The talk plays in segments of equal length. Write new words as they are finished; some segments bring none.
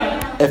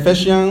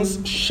Ephesians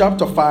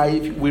chapter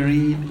 5, we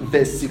read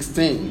verse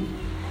 16.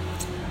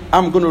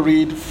 I'm going to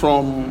read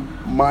from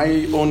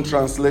my own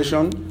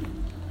translation,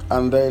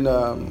 and then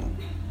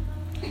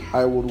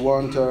I would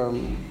want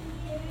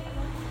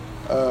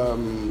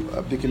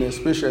Deaconess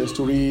Patience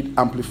to read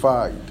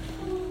Amplified.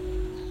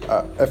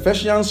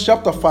 Ephesians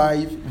chapter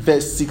 5,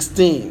 verse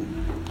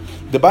 16.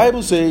 The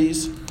Bible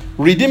says,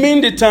 redeeming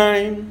the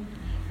time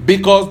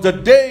because the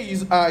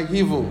days are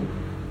evil.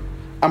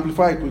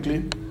 Amplify it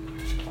quickly.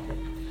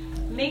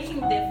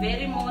 Making the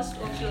very most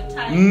of your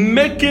time.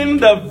 Making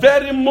the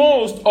very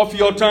most of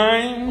your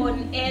time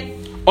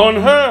on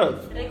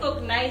earth.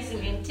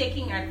 Recognizing and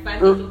taking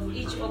advantage of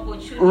each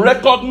opportunity.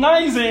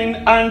 Recognizing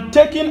and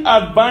taking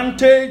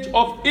advantage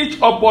of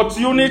each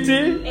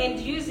opportunity. And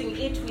using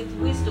it with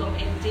wisdom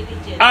and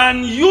diligence.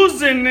 And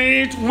using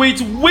it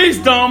with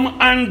wisdom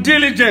and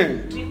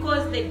diligence.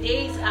 Because the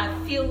days are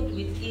filled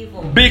with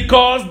evil.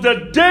 Because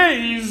the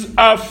days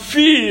are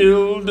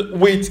filled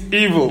with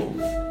evil.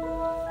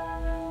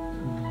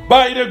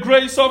 By the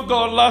grace of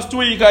God, last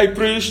week I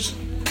preached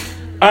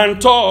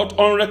and taught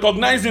on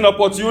recognizing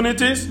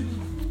opportunities.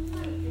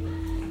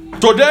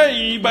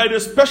 Today, by the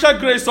special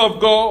grace of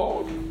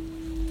God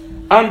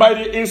and by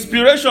the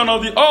inspiration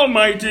of the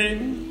Almighty,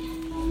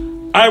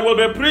 I will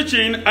be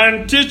preaching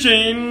and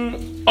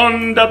teaching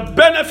on the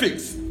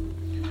benefits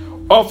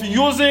of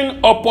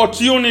using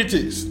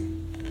opportunities.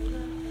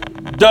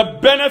 The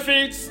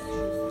benefits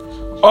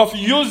of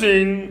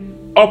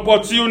using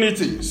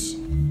opportunities.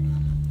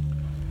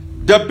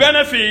 The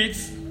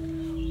benefits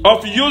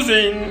of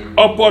using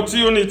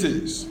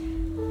opportunities.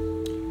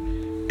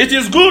 It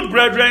is good,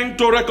 brethren,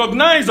 to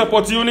recognize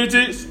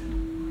opportunities,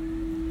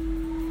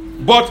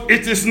 but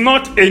it is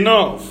not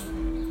enough.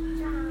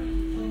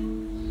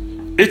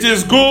 It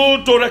is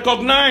good to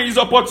recognize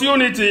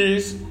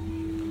opportunities,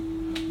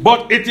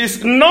 but it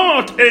is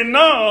not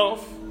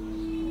enough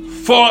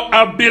for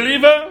a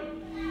believer,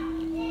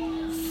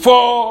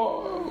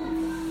 for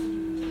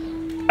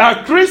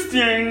a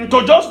Christian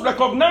to just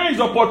recognize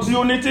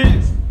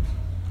opportunities.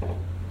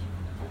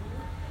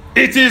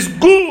 It is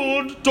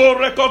good to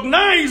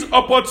recognize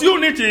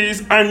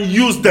opportunities and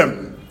use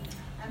them.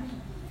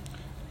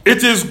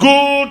 It is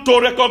good to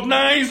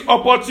recognize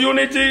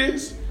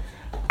opportunities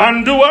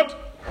and do what?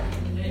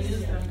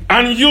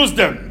 And use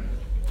them.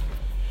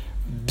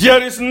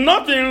 There is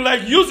nothing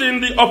like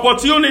using the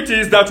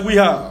opportunities that we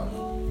have.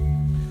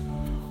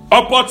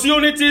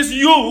 Opportunities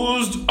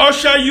used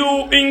usher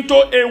you into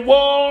a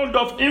world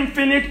of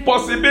infinite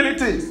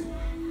possibilities.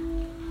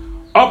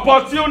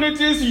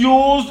 Opportunities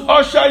used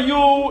usher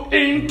you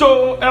into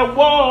a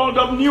world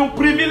of new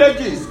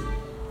privileges.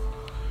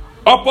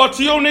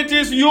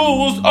 Opportunities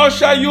used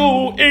usher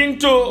you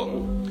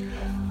into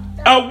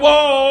a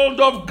world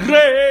of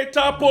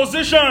greater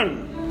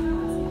position.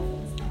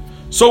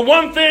 So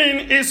one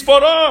thing is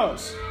for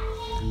us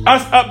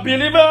as a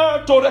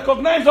believer to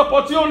recognize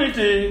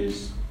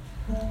opportunities.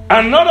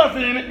 Another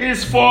thing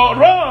is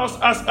for us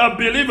as a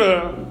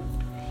believer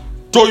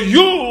to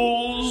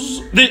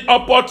use the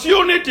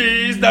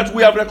opportunities that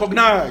we have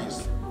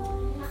recognized.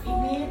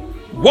 Amen.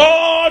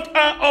 What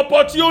are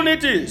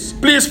opportunities?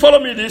 Please follow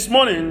me this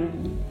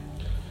morning.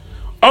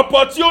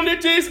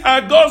 Opportunities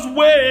are God's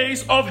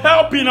ways of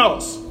helping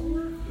us.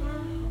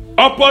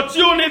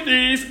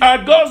 Opportunities are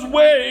God's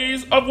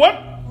ways of what?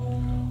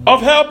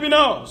 Of helping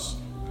us.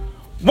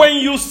 When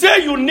you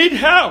say you need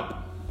help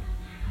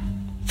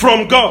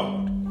from God,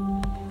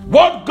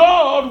 what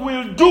God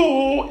will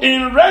do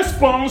in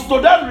response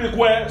to that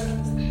request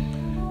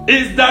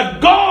is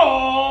that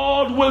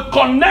God will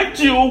connect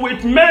you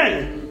with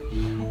men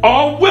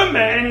or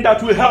women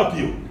that will help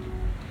you.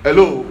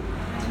 Hello?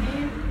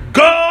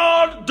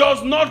 God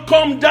does not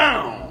come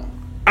down.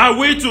 Are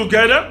we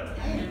together?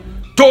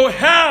 To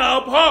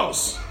help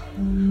us.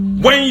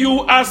 When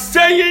you are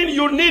saying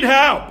you need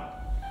help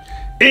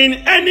in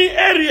any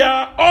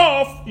area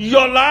of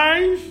your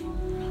life,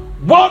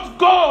 what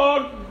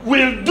God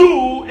will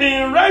do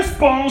in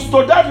response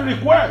to that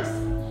request,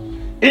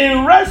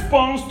 in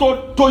response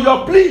to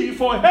your plea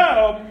for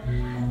help,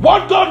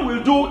 what God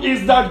will do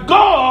is that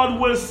God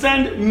will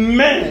send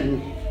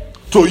men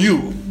to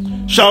you.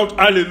 Shout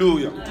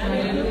hallelujah.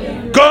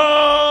 Hallelujah.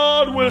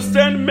 God will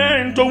send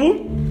men to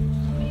who?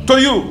 To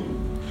you.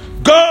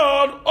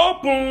 God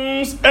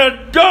opens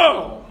a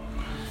door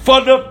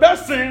for the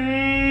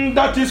person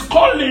that is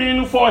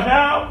calling for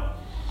help.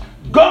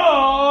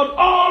 God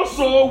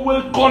also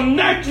will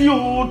connect you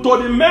to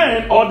the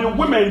men or the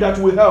women that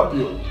will help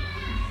you.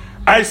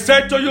 I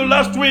said to you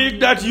last week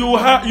that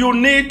you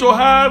need to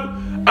have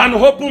an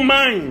open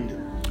mind.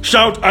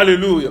 Shout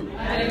hallelujah.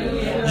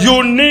 Hallelujah.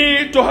 You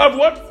need to have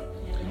what?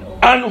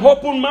 An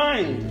open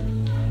mind.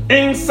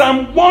 In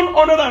Psalm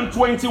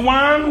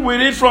 121, we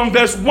read from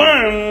verse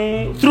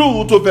 1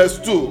 through to verse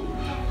 2.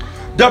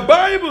 The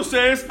Bible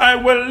says, I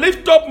will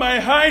lift up my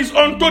eyes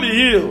unto the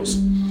hills.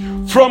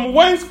 From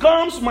whence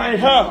comes my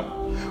help?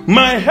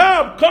 My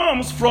help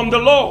comes from the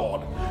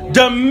Lord,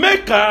 the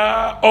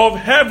maker of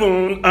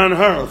heaven and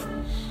earth.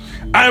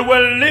 I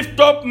will lift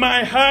up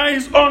my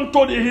eyes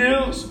unto the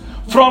hills.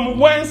 From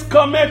whence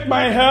cometh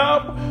my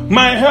help?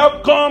 My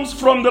help comes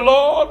from the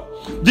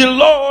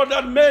Lord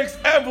that makes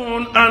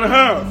heaven and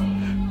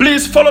earth.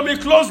 Please follow me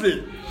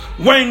closely.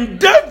 When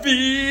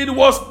David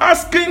was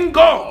asking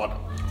God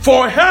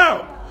for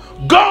help,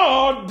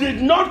 God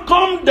did not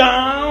come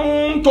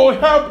down to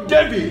help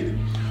David.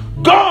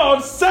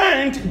 God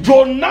sent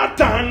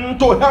Jonathan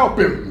to help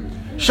him.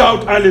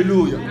 Shout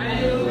hallelujah.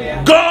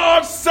 Hallelujah.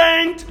 God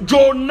sent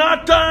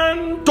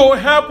Jonathan to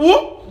help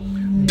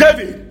who?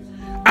 David.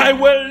 I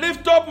will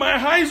lift up my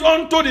eyes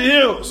unto the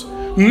hills.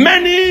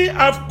 Many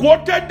have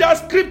quoted that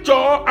scripture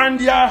and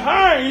their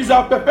eyes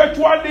are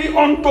perpetually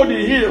unto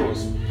the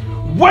hills,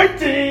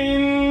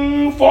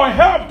 waiting for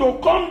help to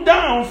come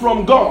down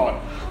from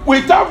God,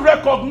 without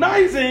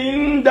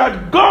recognizing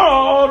that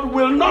God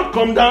will not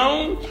come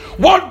down.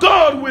 What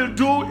God will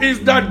do is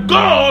that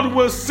God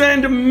will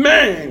send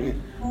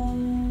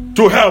men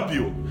to help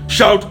you.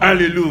 Shout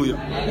hallelujah.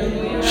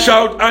 Hallelujah.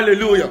 Shout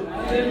hallelujah.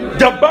 Hallelujah.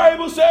 The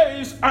Bible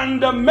says,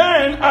 and the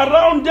men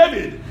around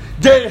David,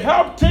 they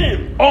helped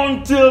him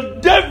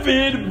until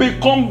David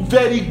become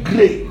very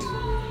great.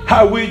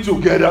 Are we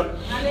together?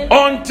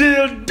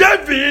 Until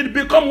David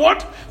become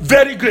what?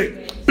 Very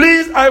great.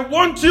 Please, I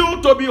want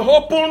you to be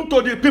open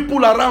to the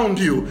people around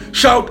you.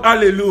 Shout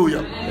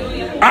hallelujah.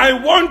 Hallelujah. I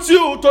want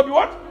you to be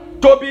what?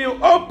 To be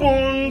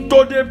open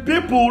to the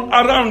people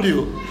around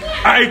you.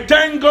 I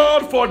thank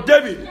God for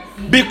David,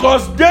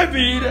 because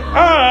David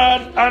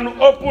had an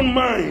open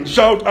mind.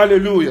 Shout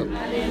hallelujah.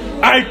 Hallelujah.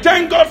 I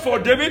thank God for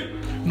David,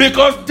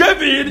 because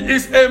David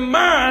is a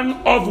man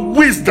of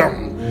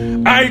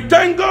wisdom. I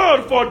thank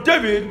God for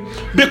David,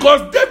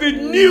 because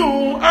David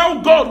knew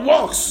how God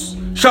works.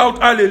 Shout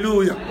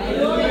hallelujah.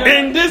 Hallelujah.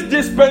 In this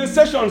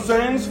dispensation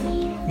sense,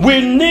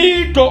 we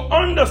need to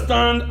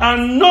understand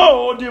and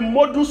know the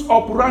modus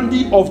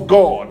operandi of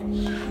God.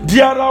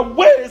 There are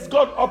ways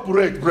God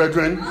operates,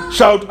 brethren.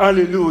 Shout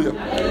hallelujah.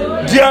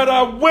 Hallelujah. There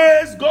are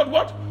ways God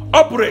what?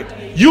 Operate.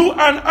 You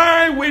and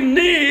I, we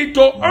need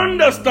to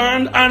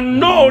understand and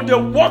know the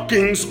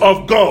workings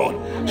of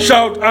God.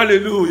 Shout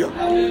hallelujah.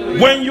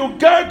 Hallelujah. When you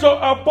get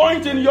to a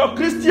point in your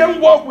Christian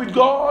walk with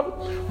God,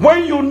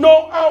 when you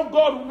know how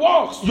God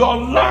works, your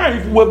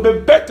life will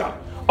be better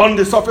on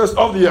the surface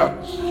of the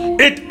earth.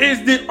 It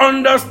is the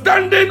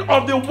understanding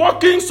of the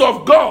workings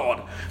of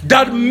God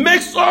that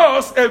makes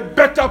us a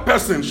better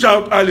person.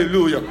 Shout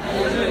hallelujah.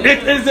 Hallelujah.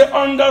 It is the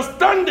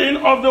understanding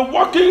of the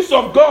workings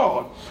of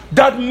God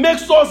that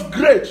makes us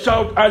great.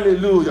 Shout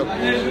hallelujah.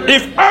 Hallelujah.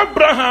 If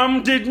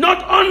Abraham did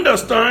not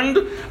understand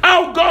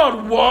how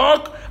God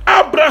worked,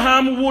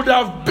 Abraham would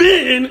have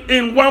been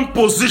in one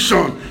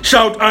position.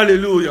 Shout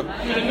hallelujah.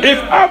 Hallelujah. If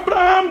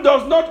Abraham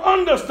does not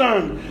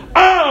understand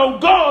how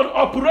God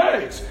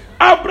operates,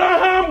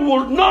 Abraham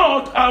would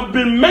not have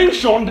been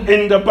mentioned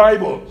in the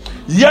Bible.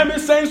 Hear me,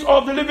 saints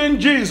of the living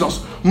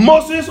Jesus.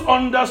 Moses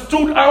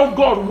understood how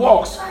God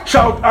works.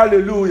 Shout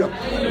hallelujah.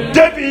 Hallelujah.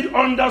 David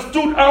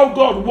understood how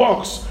God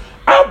works.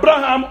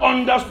 Abraham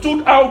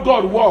understood how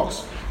God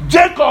works.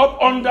 Jacob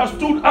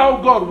understood how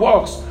God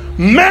works.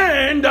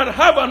 Men that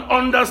have an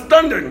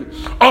understanding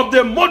of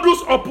the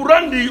modus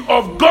operandi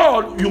of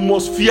God, you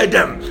must fear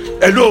them.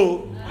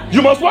 Hello?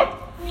 You must what?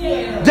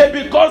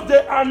 Because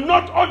they are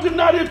not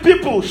ordinary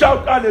people.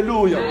 Shout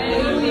hallelujah.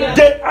 Hallelujah.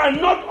 They are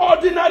not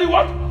ordinary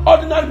what?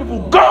 Ordinary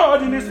people.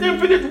 God in his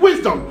infinite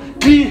wisdom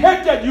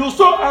created you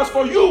so as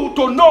for you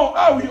to know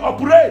how he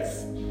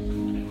operates.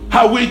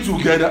 Are we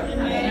together?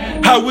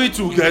 Are we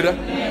together?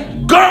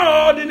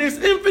 God in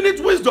his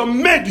infinite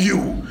wisdom made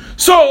you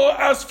so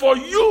as for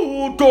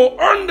you to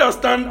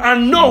understand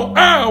and know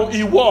how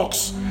he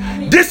works.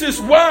 This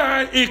is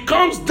why it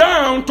comes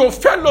down to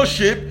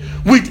fellowship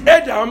with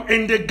Adam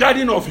in the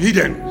Garden of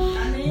Eden.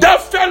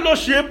 That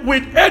fellowship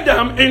with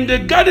Adam in the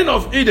Garden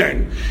of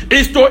Eden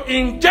is to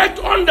inject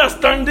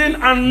understanding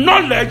and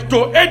knowledge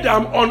to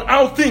Adam on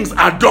how things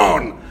are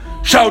done.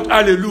 Shout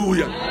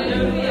hallelujah.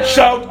 Hallelujah.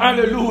 Shout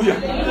hallelujah.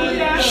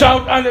 Hallelujah.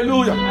 Shout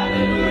hallelujah.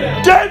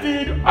 Hallelujah.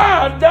 David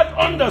had that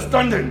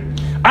understanding.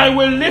 I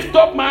will lift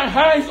up my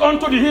eyes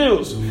unto the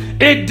hills.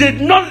 It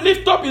did not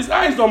lift up his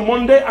eyes on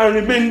Monday and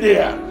remain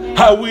there.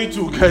 Are we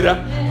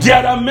together?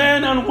 There are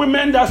men and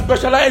women that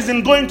specialize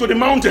in going to the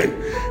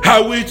mountain.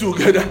 Are we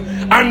together?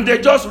 And they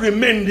just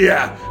remain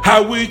there.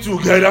 Are we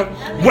together?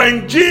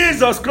 When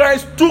Jesus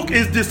Christ took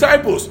his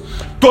disciples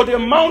to the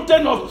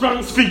mountain of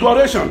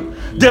transfiguration,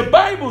 the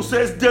Bible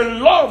says they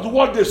loved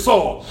what they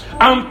saw.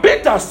 And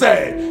Peter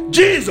said,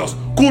 Jesus,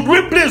 could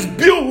we please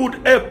build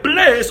a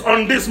place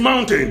on this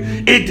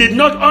mountain? He did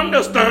not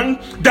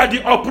understand that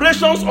the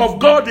operations of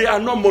God, they are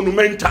not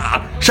monumental.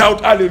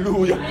 Shout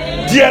hallelujah.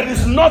 There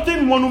is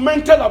nothing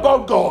monumental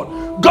about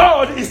God.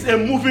 God is a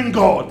moving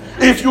God.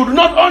 If you do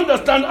not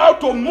understand how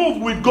to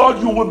move with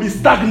God, you will be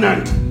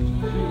stagnant.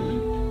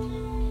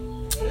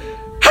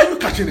 Are you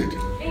catching it?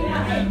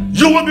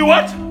 You will be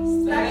what?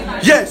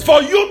 Stagnant. Yes,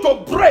 for you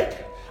to break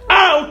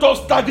out of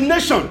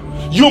stagnation,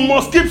 you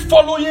must keep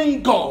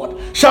following God.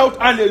 Shout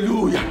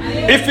hallelujah.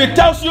 If he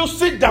tells you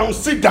sit down,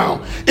 sit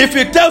down. If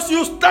he tells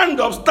you stand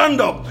up,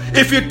 stand up.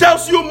 If he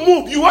tells you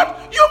move, you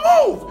what? You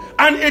move.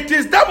 And it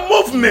is that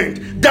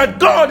movement that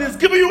God is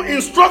giving you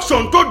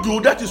instruction to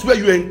do. That is where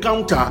you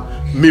encounter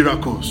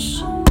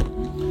miracles.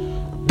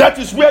 That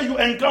is where you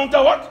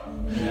encounter what?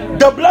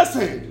 The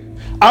blessing.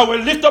 I will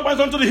lift up my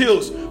hands unto the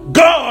hills.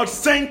 God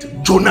sent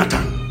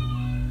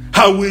Jonathan.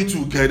 Are we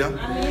together?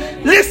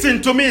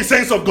 Listen to me,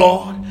 saints of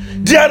God.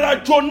 There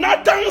are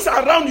Jonathans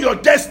around your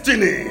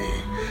destiny.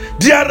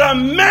 There are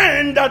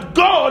men that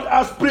God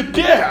has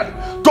prepared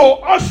to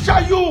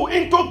usher you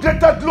into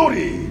greater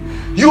glory.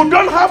 You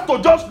don't have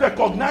to just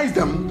recognize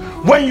them.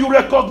 When you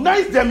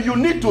recognize them, you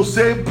need to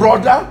say,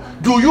 brother,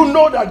 do you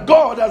know that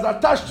God has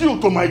attached you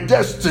to my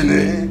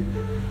destiny?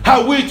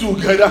 Are we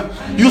together?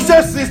 You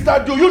say,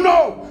 sister, do you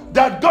know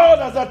that God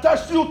has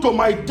attached you to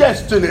my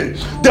destiny?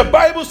 The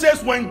Bible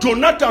says when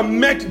Jonathan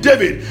met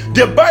David,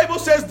 the Bible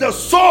says the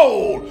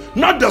soul,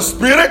 not the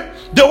spirit,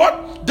 the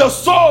what? The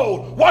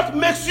soul, what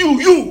makes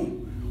you,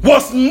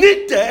 was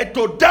knitted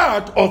to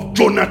that of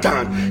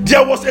Jonathan.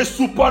 There was a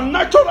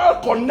supernatural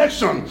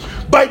connection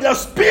by the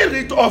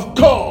Spirit of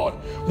God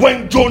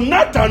when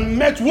Jonathan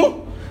met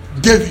who?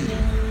 David.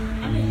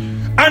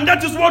 And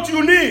that is what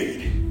you need.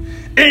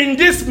 In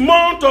this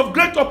month of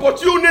great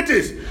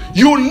opportunities,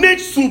 you need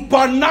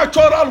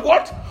supernatural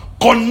what?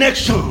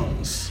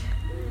 Connections.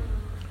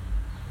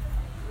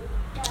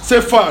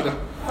 Say, Father,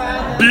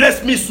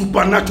 bless me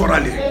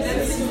supernaturally.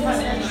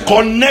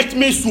 Connect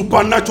me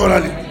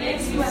supernaturally.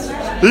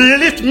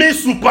 Lift me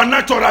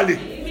supernaturally.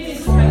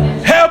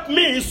 Help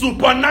me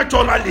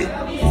supernaturally.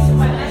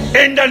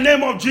 In the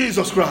name of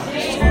Jesus Christ.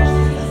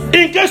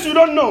 In case you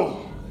don't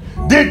know,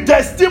 the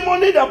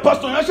testimony that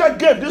Pastor Yasha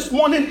gave this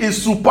morning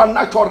is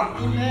supernatural.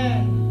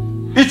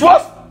 Amen. It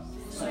was?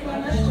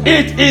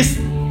 It is.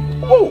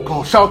 Oh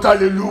God, shout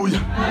hallelujah.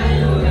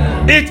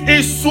 Hallelujah. It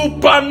is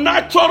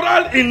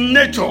supernatural in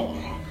nature.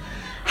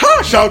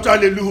 Ha, shout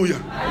hallelujah.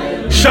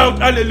 Hallelujah. Shout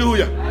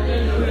hallelujah.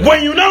 Hallelujah.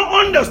 When you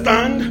now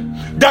understand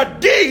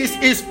that this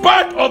is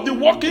part of the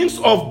workings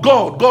of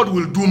God, God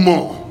will do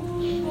more.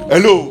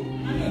 Hello.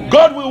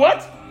 God will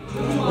what?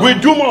 Will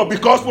do more,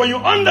 because when you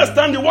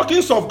understand the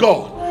workings of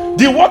God,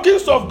 the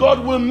workings of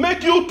God will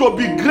make you to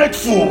be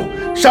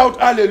grateful. Shout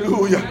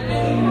hallelujah.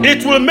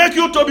 It will make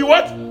you to be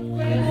what?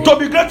 To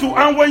be grateful.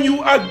 And when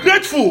you are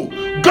grateful,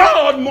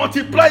 God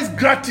multiplies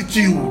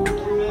gratitude.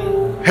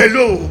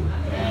 Hello.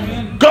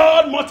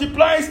 God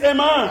multiplies a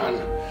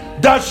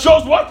man that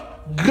shows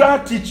what?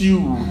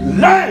 Gratitude.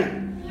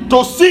 Learn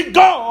to see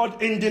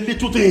God in the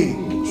little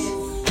things.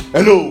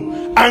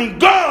 Hello.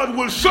 And God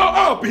will show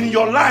up in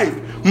your life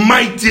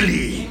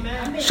mightily.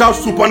 Shout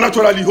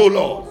supernaturally, oh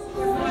Lord.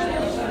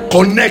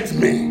 Connect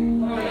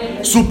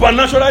me.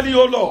 Supernaturally,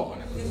 oh Lord.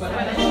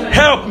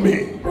 Help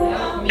me.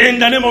 In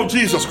the name of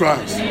Jesus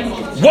Christ.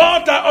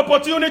 What are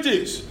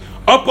opportunities?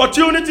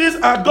 Opportunities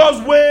are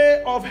God's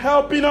way of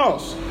helping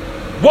us.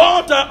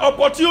 What are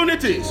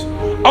opportunities?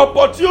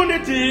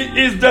 Opportunity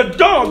is the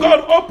door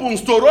God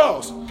opens to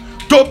us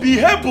to be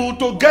able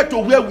to get to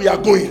where we are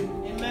going.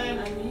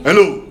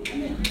 Hello.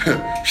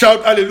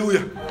 Shout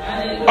hallelujah.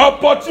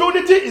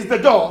 Opportunity is the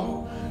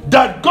door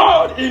that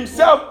God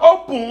himself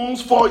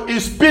opens for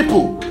his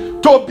people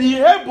to be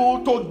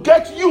able to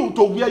get you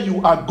to where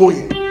you are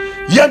going.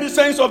 Hear me,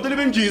 saints of the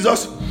living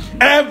Jesus.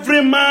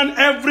 Every man,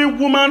 every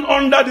woman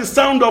under the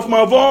sound of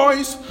my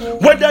voice,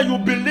 whether you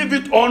believe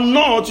it or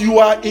not, you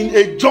are in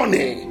a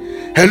journey.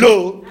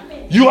 Hello.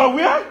 You are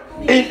where?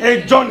 In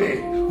a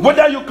journey.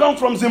 Whether you come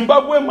from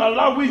Zimbabwe,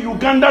 Malawi,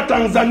 Uganda,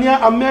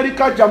 Tanzania,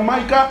 America,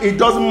 Jamaica, it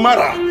doesn't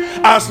matter.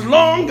 As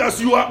long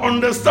as you are on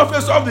the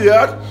surface of the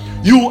earth,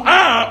 you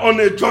are on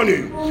a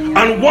journey.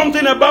 And one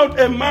thing about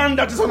a man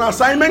that is on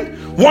assignment,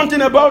 one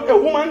thing about a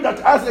woman that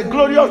has a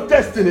glorious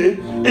destiny,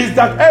 is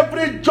that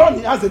every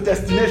journey has a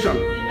destination.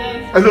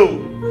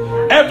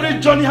 Hello. Every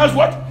journey has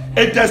what?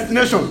 A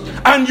destination.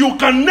 And you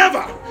can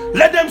never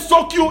let them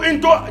soak you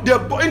into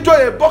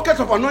a bucket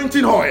of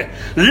anointing oil.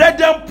 Let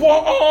them pour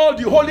all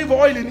the olive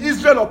oil in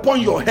Israel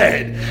upon your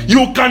head.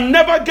 You can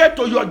never get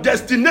to your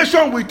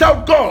destination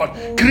without God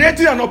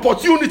creating an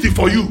opportunity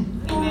for you.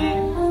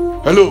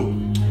 Hello.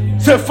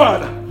 Say,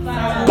 Father,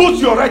 put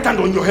your right hand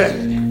on your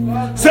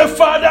head. Say,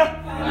 Father,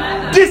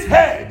 this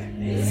head,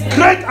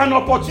 create an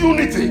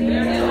opportunity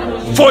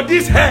for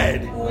this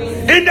head.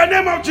 In the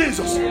name of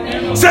Jesus.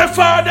 Say,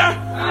 Father,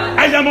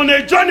 I am on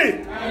a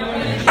journey.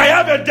 I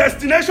have a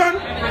destination.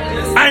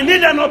 I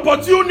need an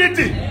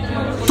opportunity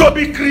to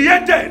be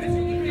created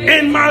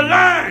in my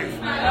life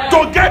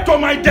to get to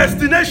my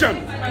destination.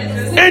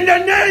 In the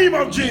name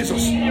of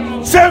Jesus.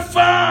 Say,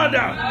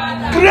 Father,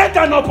 create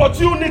an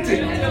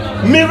opportunity.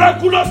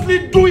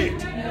 Miraculously do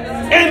it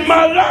in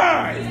my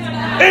life.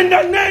 In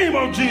the name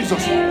of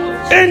Jesus.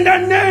 In the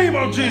name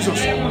of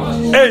Jesus.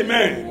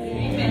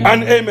 Amen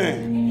and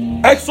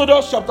amen.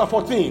 Exodus chapter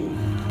 14.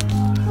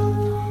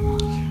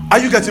 Are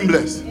you getting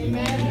blessed?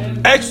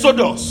 Amen.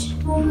 Exodus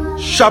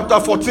chapter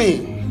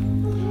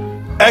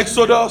 14.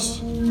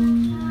 Exodus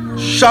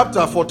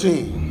chapter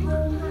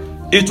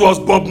 14. It was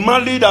Bob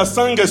Marley that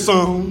sang a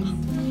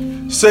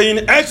song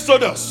saying,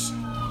 Exodus,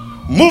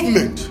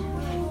 movement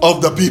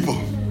of the people.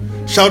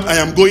 Shout, I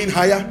am going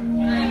higher. I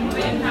am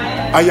going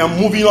higher. I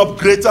am moving up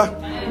greater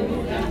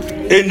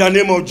in the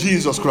name of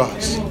Jesus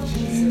Christ.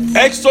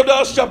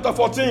 Exodus chapter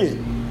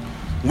 14.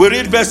 We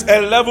read verse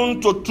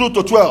 11 through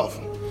to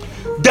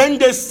 12. Then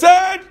they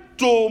said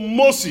to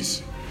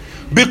Moses,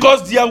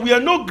 because there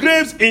were no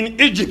graves in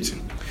Egypt,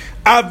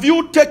 have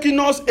you taken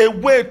us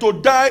away to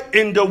die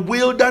in the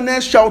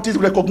wilderness? Shout it,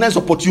 recognize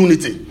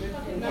opportunity.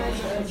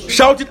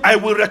 Shout it, I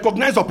will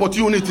recognize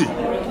opportunity.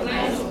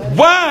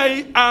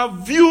 Why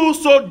have you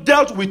so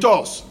dealt with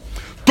us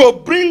to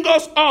bring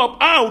us up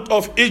out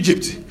of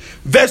Egypt?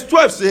 Verse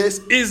 12 says,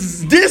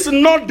 is this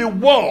not the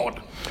word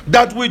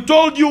that we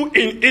told you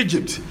in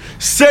Egypt,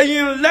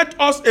 saying, let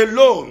us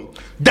alone,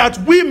 that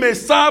we may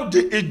serve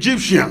the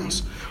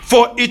Egyptians?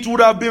 For it would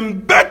have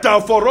been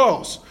better for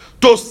us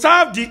to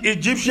serve the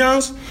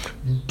Egyptians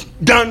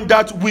than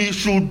that we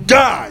should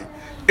die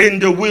in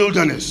the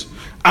wilderness.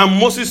 And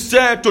Moses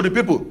said to the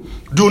people,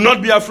 do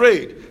not be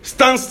afraid,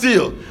 stand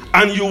still,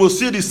 and you will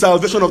see the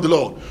salvation of the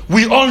Lord.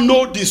 We all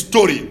know this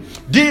story.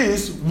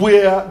 These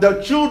were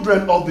the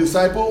children of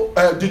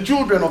the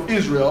children of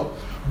Israel.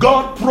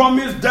 God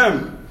promised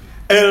them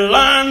a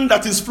land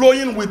that is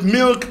flowing with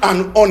milk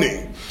and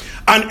honey.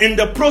 And in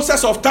the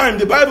process of time,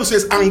 the Bible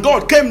says, and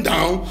God came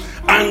down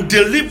and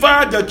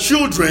delivered the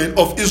children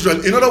of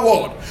Israel. In other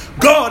words,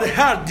 God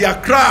heard their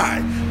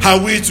cry. Are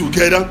we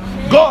together?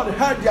 God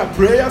heard their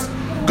prayers.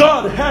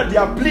 God heard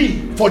their plea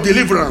for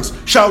deliverance.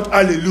 Shout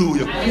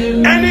hallelujah.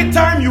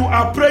 Anytime you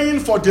are praying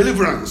for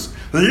deliverance,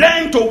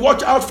 learn to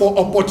watch out for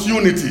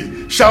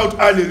opportunity. Shout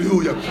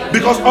hallelujah.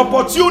 Because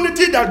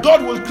opportunity that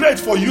God will create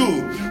for you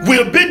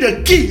will be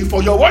the key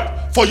for your what?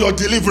 For your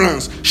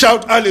deliverance.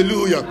 Shout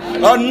hallelujah.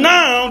 And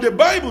now the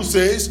Bible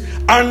says,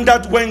 and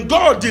that when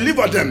God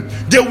delivered them,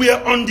 they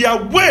were on their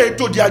way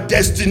to their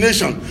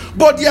destination.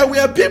 But there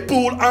were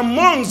people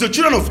amongst the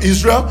children of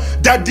Israel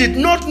that did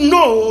not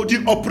know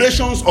the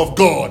operations of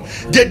God.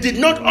 They did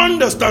not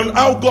understand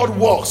how God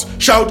works.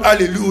 Shout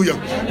hallelujah.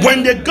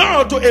 When they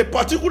got to a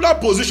particular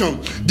position,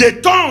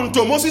 they turned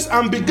to Moses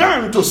and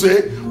began to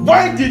say,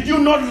 why did you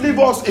not leave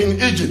us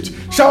in Egypt?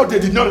 Shout, they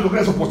did not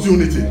recognize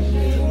opportunity.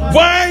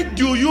 Why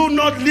do you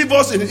not leave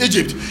us in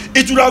Egypt?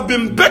 It would have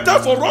been better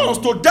for us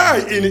to die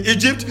in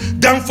Egypt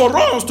than for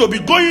us to be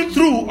going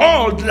through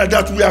all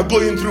that we are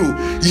going through.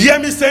 Hear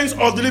me, saints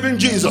of the living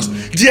Jesus.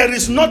 There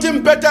is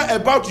nothing better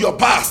about your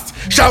past.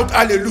 Shout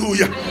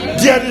hallelujah.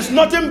 There is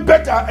nothing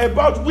better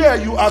about where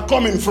you are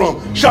coming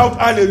from. Shout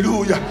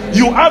hallelujah.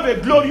 You have a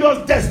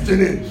glorious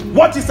destiny.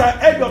 What is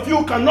ahead of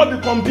you cannot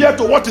be compared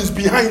to what is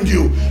behind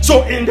you.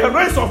 So in the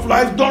race of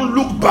life, don't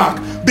look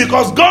back,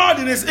 because God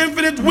in his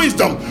infinite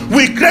wisdom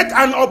will create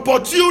an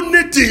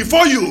opportunity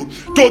for you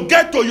to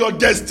get to your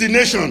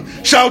destination.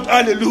 Shout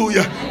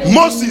hallelujah.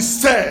 Moses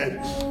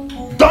said,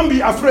 don't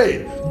be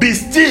afraid, be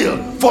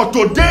still, for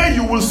today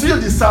you will see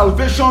the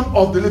salvation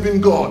of the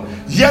living God.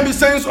 Hear me,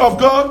 saints of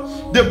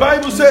God. The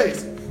Bible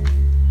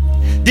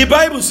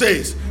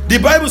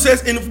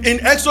says in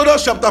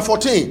Exodus chapter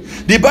 14,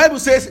 the Bible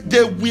says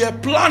they were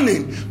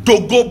planning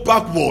to go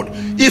backward.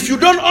 If you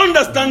don't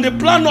understand the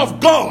plan of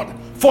God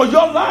for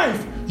your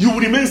life, you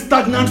will remain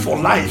stagnant for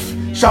life.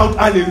 Shout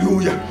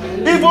hallelujah.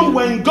 Even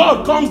when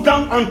God comes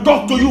down and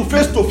talk to you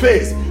face to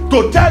face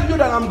to tell you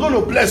that I'm going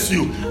to bless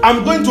you,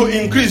 I'm going to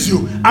increase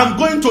you, I'm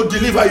going to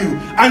deliver you,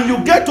 and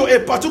you get to a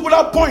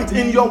particular point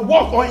in your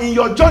walk or in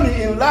your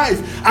journey in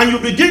life and you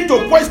begin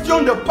to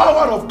question the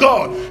power of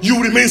God,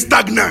 you remain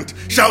stagnant.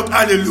 Shout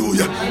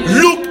hallelujah.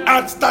 Look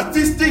at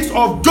statistics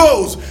of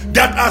those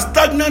that are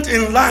stagnant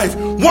in life.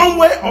 One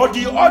way or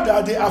the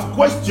other, they have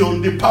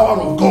questioned the power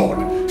of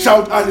God.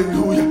 Shout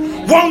hallelujah.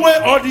 One way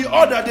or the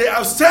other, they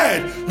have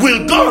said,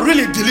 will God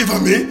really deliver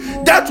me?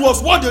 That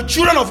was what the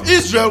children of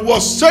Israel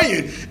was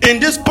saying in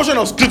this portion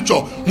of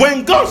scripture.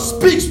 When God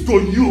speaks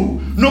to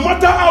you, no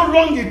matter how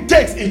long it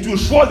takes, it will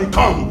surely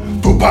come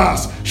to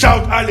pass.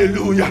 Shout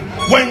hallelujah.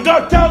 When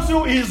God tells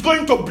you he is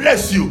going to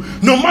bless you,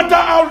 no matter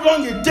how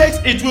long it takes,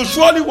 it will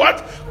surely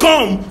what?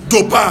 Come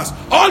to pass.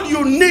 All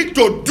you need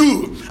to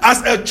do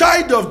as a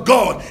child of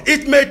God,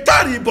 it may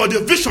tarry, but the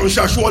vision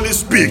shall surely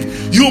speak.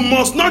 You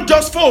must not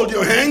just fold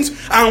your hands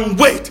and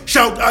wait.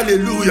 Shout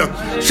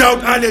hallelujah.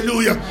 Shout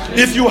hallelujah.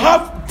 If you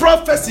have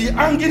prophecy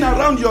hanging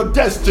around your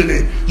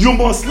destiny, you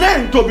must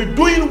learn to be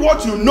doing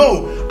what you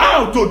know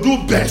how to do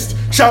best.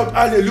 Shout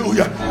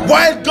hallelujah.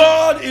 While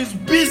God is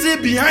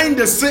busy behind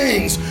the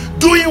scenes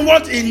doing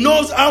what he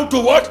knows how to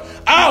what?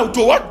 How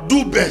to what?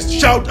 Do best.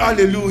 Shout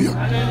hallelujah.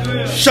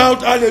 Hallelujah.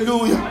 Shout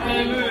hallelujah.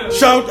 Hallelujah.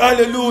 Shout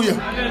hallelujah.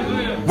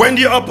 Hallelujah. When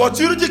the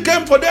opportunity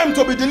came for them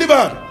to be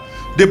delivered,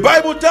 the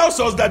Bible tells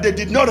us that they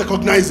did not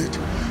recognize it.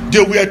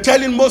 They were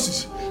telling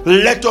Moses,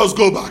 let us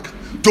go back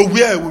to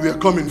where we were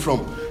coming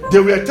from. They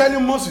were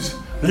telling Moses,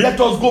 let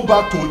us go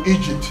back to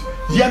Egypt.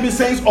 Hear me,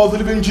 saints of the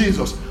living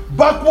Jesus.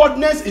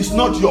 Backwardness is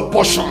not your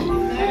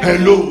portion.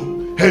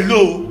 Hello.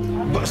 Hello.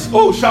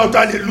 Oh, shout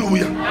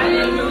hallelujah.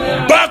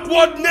 Hallelujah.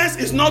 Backwardness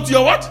is not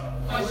your what?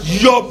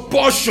 Your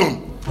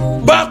portion.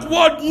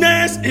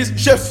 Backwardness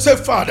is, say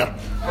Father,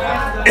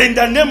 in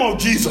the name of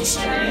Jesus,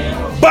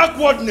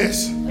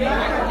 backwardness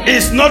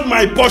is not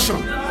my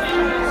portion.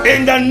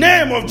 In the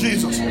name of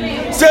Jesus.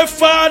 Say,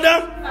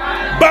 Father,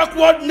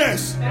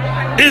 backwardness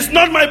is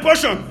not my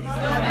portion.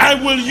 I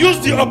will use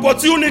the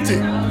opportunity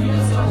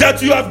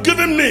that you have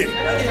given me.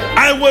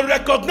 I will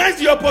recognize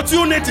the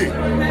opportunity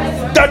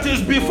that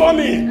is before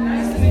me.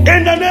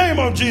 In the name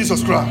of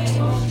Jesus Christ.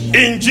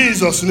 In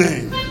Jesus'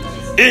 name.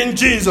 In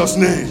Jesus'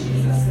 name.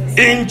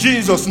 In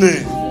Jesus'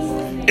 name.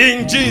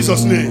 In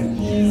Jesus'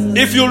 name.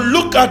 If you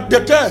look at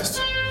the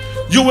text,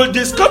 you will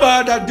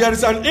discover that there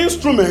is an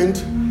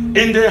instrument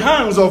in the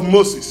hands of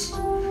Moses.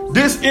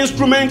 This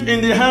instrument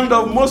in the hand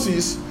of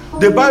Moses,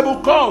 the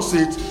Bible calls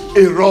it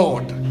a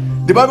rod.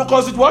 The Bible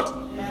calls it what?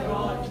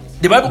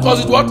 The Bible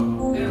calls it what?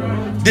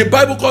 The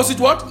Bible calls it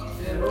what?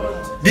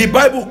 The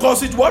Bible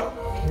calls it what?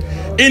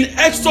 In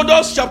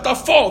Exodus chapter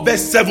 4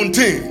 verse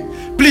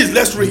 17. Please,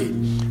 let's read.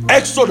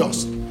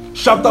 Exodus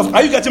chapter 4.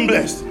 Are you getting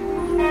blessed?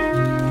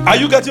 Are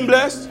you getting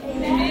blessed?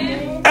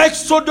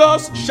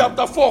 Exodus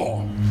chapter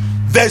 4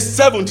 verse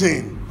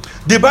 17.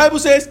 The Bible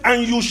says,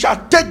 and you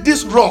shall take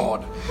this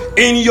rod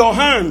in your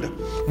hand,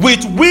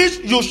 with which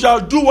you shall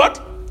do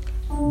what?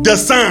 The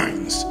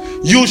signs.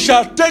 You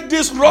shall take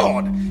this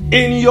rod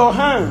in your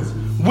hands,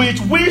 with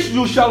which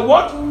you shall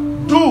what?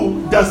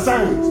 Do the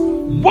signs.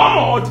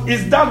 What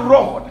is that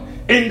rod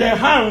in the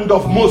hand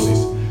of Moses?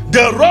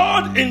 The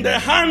rod in the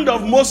hand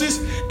of Moses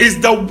is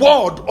the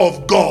word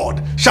of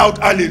God. Shout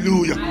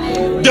hallelujah.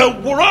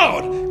 The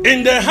rod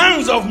in the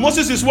hands of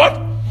Moses is what?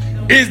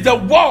 Is the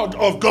word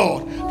of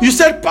God. You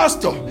said,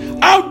 Pastor,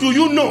 how do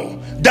you know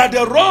that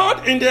the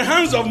rod in the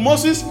hands of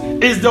Moses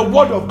is the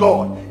word of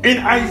God? In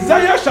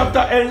Isaiah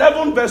chapter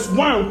 11 verse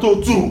 1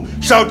 to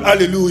 2. Shout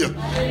hallelujah.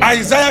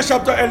 Isaiah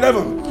chapter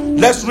 11.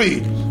 Let's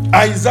read.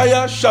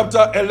 Isaiah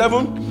chapter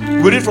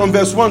 11. We read from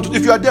verse 1 to.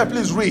 If you are there,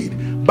 please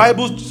read.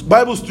 Bible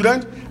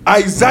student.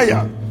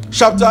 Isaiah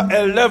chapter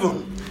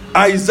 11.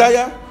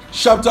 Isaiah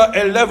chapter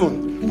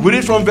 11. We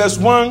read from verse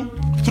 1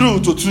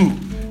 through to 2.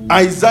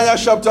 Isaiah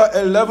chapter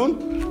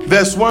 11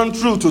 verse 1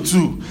 through to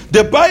 2.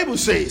 The Bible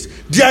says,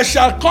 there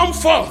shall come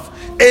forth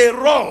a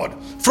rod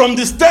from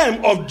the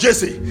stem of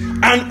Jesse,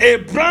 and a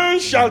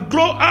branch shall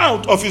grow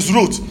out of his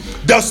roots.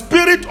 The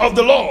Spirit of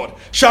the Lord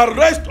shall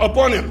rest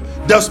upon him,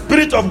 the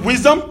Spirit of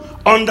wisdom,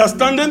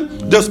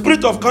 understanding, the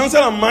Spirit of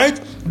counsel and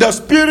might, the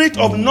Spirit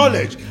of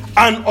knowledge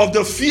and of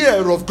the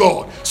fear of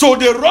God. So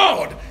the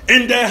rod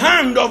in the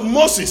hand of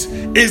Moses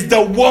is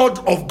the word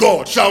of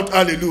God. Shout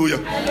hallelujah.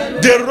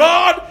 The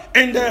rod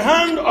in the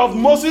hand of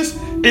Moses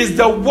is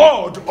the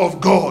word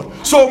of God.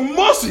 So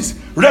Moses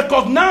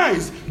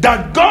recognized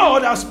that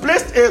God has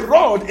placed a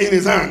rod in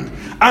his hand,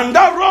 and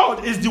that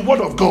rod is the word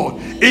of God.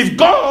 If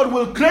God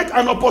will create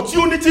an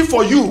opportunity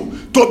for you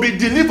to be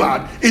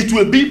delivered, it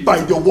will be by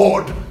the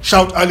word.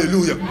 Shout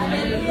hallelujah.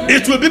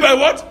 It will be by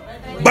what?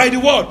 By the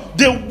word.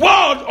 The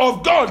word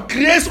of God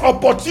creates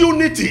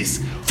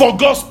opportunities for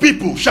God's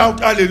people.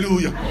 Shout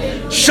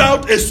hallelujah.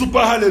 Shout a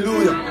super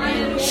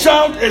hallelujah.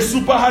 Shout a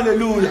super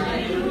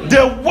hallelujah.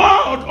 The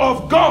word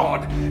of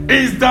God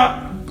is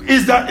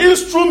the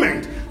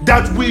instrument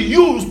that we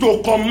use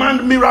to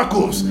command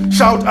miracles.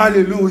 Shout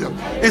hallelujah.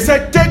 It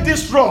said, take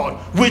this rod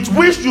with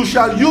which you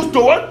shall use to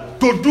what?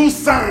 To do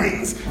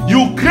signs.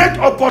 You create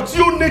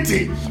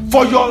opportunity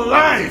for your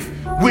life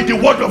with the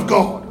word of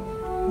God.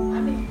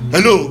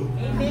 Hello.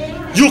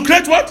 You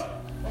create what?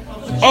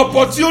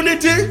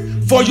 Opportunity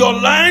for your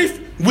life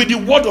with the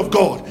word of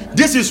God.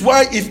 This is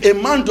why if a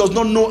man does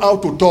not know how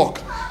to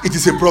talk, it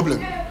is a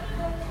problem.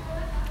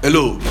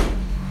 Hello.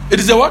 It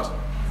is a what?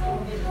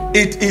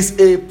 It is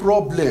a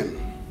problem.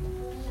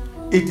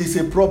 It is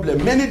a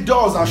problem. Many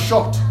doors are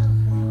shut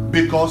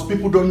because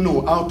people don't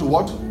know how to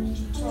what?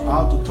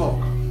 How to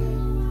talk.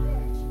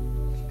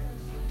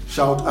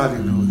 Shout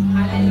hallelujah.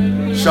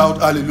 Hallelujah. Shout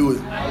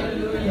hallelujah.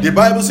 Hallelujah. The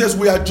Bible says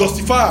we are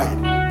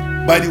justified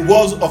by the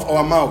words of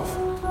our mouth,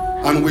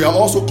 and we are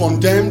also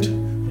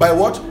condemned by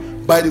what?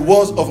 By the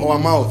words of our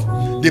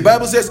mouth. The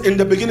Bible says in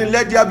the beginning,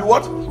 let there be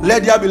what?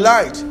 Let there be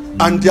light,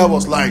 and there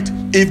was light.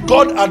 If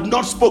God had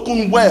not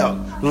spoken well,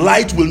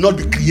 light will not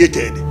be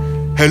created.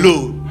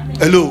 Hello.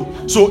 Hello.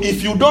 So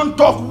if you don't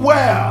talk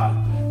well,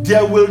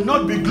 there will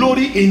not be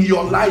glory in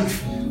your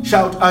life.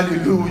 Shout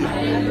hallelujah.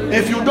 Hallelujah.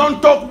 If you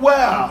don't talk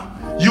well,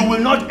 you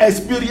will not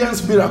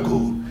experience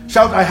miracle.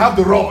 Shout, I have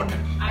the rod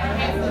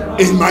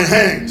in my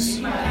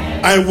hands.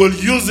 I will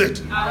use it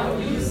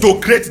to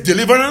create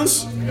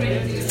deliverance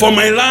for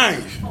my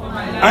life.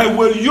 I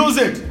will use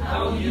it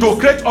to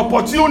create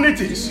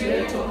opportunities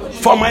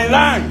for my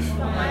life.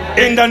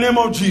 In the name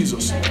of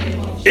Jesus.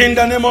 In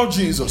the name of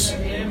Jesus.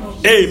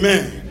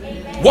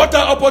 Amen. What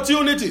are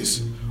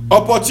opportunities?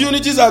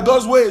 Opportunities are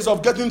God's ways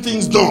of getting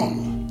things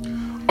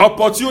done.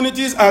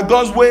 Opportunities are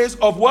God's ways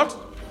of what?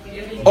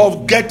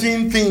 Of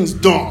getting things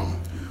done.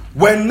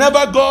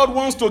 Whenever God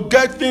wants to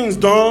get things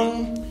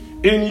done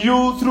in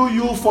you, through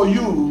you, for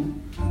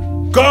you,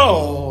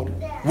 God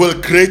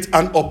will create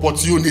an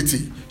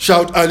opportunity.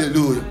 Shout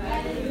hallelujah.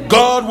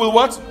 God will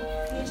what?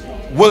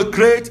 Will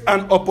create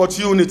an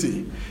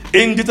opportunity.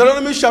 In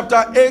Deuteronomy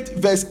chapter 8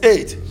 verse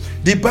 8,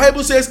 the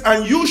Bible says,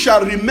 and you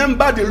shall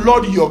remember the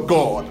Lord your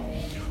God,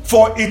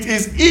 for it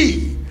is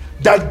he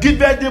that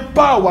giveth the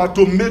power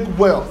to make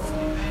wealth,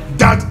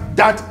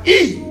 that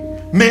he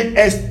may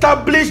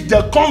establish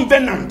the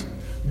covenant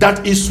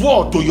that is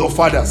swore to your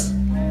fathers.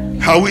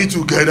 Are we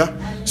together?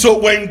 So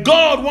when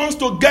God wants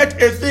to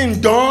get a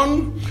thing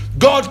done,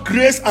 God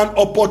creates an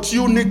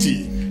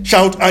opportunity.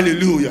 Shout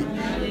hallelujah.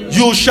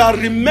 You shall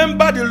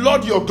remember the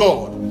Lord your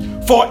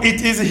God, for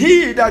it is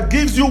he that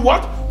gives you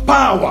what?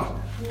 Power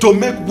to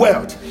make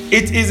wealth.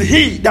 It is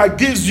he that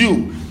gives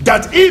you,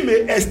 that he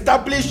may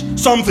establish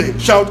something.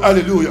 Shout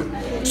hallelujah.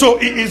 So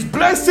he is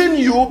blessing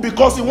you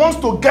because he wants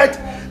to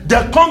get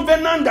the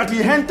covenant that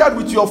he entered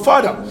with your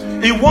father.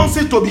 He wants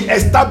it to be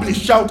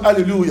established. Shout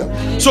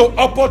hallelujah. So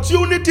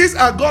opportunities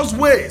are God's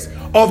ways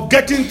of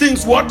getting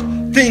things what?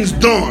 Things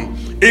done.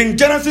 In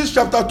Genesis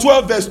chapter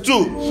 12 verse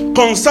 2,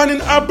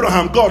 concerning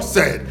Abraham, God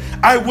said,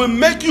 I will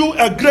make you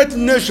a great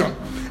nation.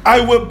 I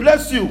will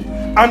bless you,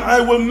 and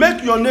I will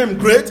make your name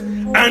great,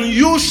 and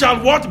you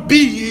shall what?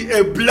 Be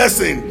a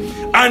blessing.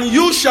 And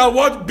you shall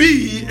what?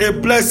 Be a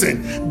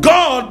blessing.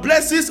 God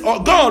blesses,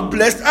 or God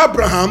blessed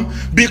Abraham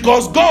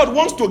because God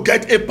wants to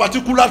get a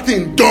particular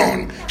thing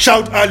done.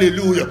 Shout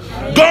hallelujah.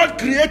 God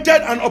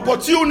created an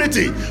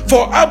opportunity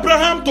for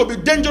Abraham to be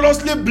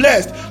dangerously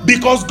blessed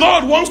because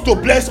God wants to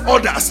bless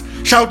others.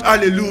 Shout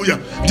hallelujah.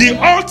 The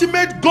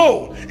ultimate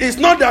goal is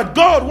not that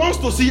God wants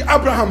to see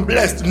Abraham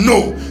blessed.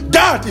 No,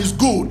 that is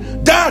good.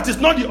 That is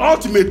not the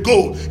ultimate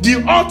goal.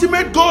 The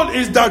ultimate goal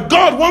is that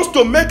God wants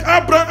to make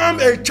Abraham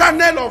a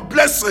channel of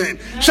blessing.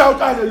 Shout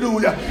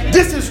hallelujah.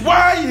 This is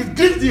why it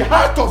gives the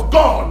heart of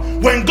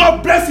God when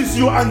God blesses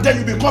you and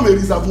then you become a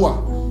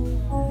reservoir.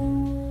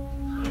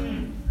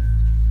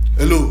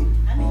 Hello.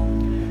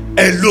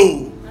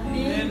 Hello.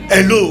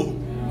 Hello.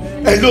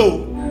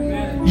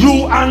 Hello.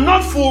 You are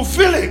not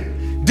fulfilling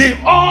the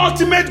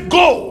ultimate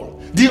goal,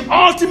 the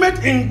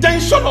ultimate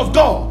intention of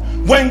God.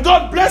 When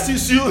God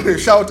blesses you,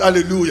 shout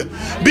hallelujah.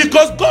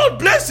 Because God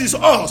blesses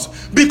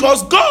us,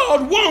 because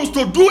God wants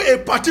to do a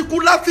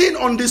particular thing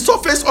on the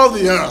surface of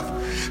the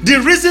earth. The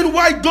reason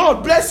why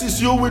God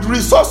blesses you with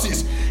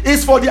resources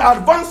is for the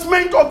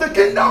advancement of the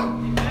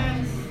kingdom.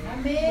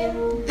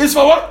 It's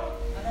for what?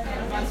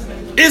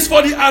 It's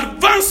for the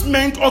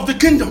advancement of the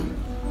kingdom.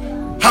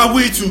 Are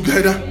we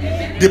together?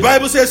 The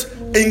Bible says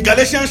in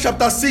Galatians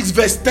chapter 6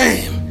 verse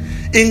 10,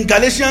 in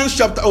Galatians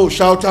chapter, oh,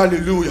 shout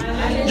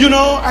hallelujah. You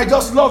know, I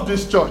just love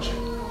this church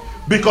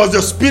because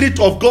the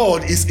Spirit of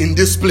God is in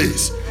this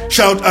place.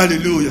 Shout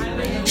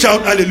hallelujah.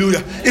 Shout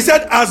hallelujah. He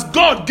said, as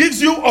God gives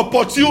you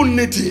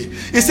opportunity,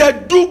 he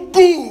said, do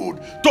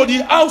good to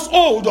the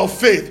household of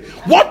faith.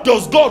 What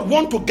does God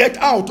want to get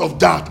out of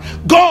that?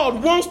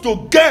 God wants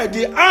to get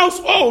the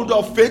household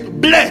of faith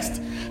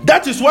blessed.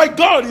 That is why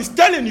God is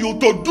telling you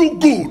to do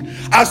good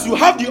as you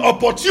have the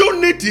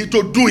opportunity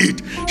to do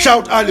it.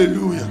 Shout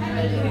hallelujah.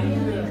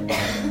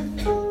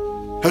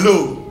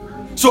 Hello.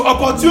 So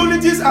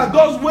opportunities are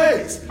God's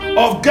ways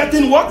of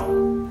getting what?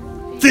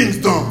 Things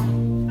done.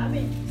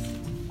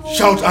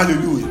 Shout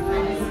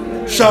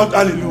hallelujah. Shout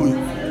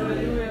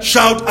hallelujah.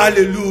 Shout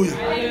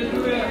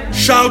hallelujah.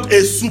 Shout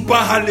a super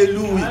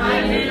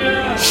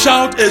hallelujah.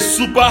 Shout a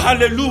super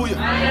hallelujah.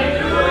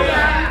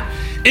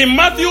 In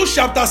Matthew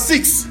chapter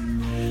 6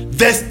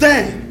 verse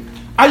 10,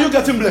 are you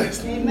getting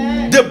blessed?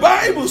 Amen. The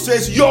Bible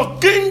says, your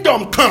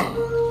kingdom come,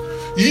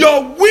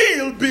 your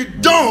will be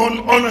done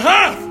on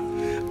earth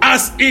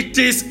as it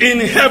is in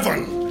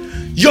heaven.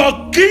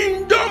 Your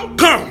kingdom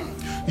come,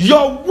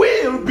 your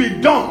will be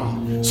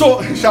done.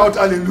 So shout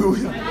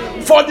hallelujah.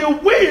 For the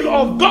will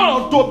of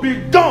God to be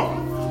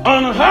done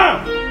on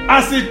earth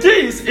as it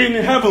is in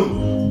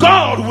heaven,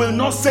 God will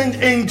not send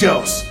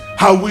angels.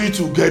 Are we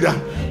together?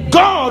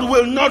 God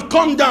will not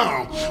come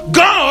down.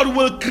 God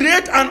will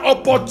create an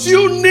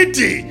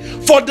opportunity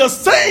for the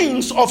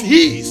saints of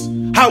his.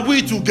 Are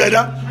we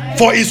together?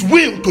 For his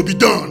will to be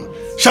done.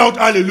 Shout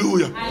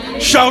hallelujah.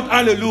 Shout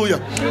hallelujah.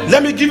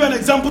 Let me give you an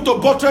example to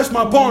buttress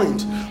my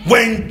point.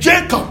 When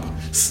Jacob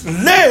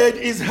laid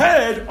his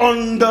head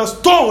on the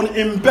stone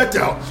in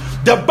Bethel,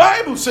 the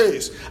Bible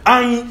says,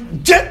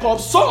 and Jacob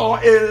saw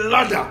a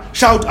ladder.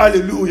 Shout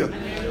hallelujah.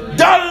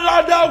 That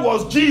ladder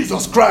was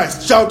Jesus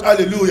Christ. Shout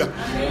hallelujah.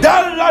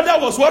 That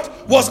ladder was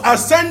what? Was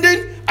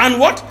ascending and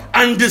what?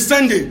 And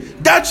descending.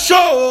 That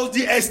shows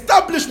the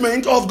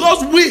establishment of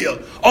God's will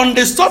on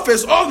the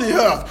surface of the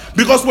earth.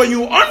 Because when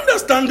you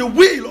understand the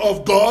will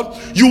of God,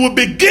 you will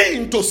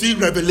begin to see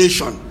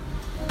revelation.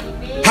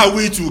 Are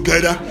we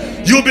together?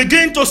 You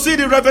begin to see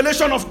the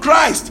revelation of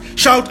Christ.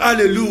 Shout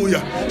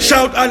hallelujah.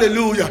 Shout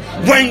hallelujah.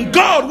 When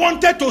God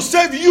wanted to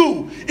save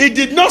you, he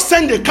did not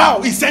send a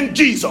cow, he sent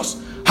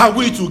Jesus. Are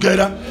we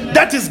together?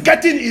 That is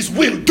getting his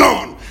will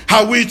done.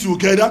 Are we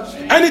together?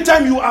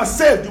 Anytime you are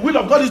saved, the will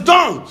of God is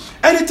done.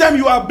 Anytime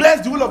you are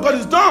blessed, the will of God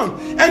is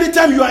done.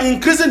 Anytime you are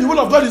increasing, the will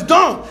of God is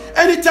done.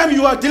 Anytime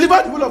you are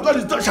delivered, the will of God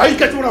is done. Shall you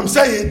get what I'm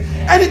saying?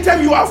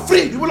 Anytime you are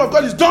free, the will of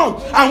God is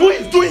done. And who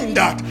is doing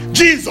that?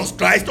 Jesus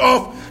Christ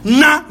of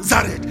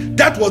Nazareth.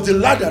 That was the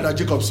ladder that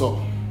Jacob saw.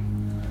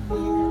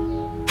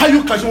 Are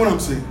you catching what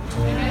I'm saying?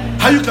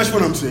 Are you catching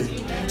what I'm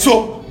saying?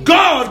 So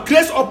God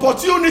creates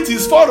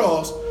opportunities for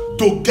us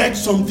to get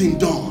something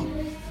done.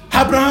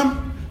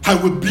 Abraham, I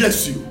will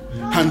bless you,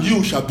 and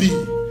you shall be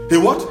a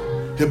what?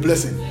 A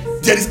blessing.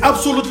 There is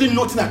absolutely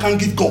nothing I can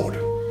give God.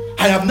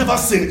 I have never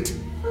seen it.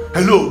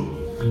 Hello.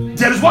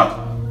 There is what?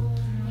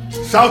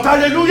 Shout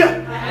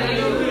hallelujah.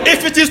 Hallelujah.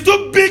 If it is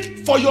too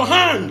big for your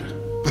hand,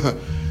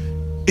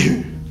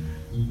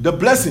 the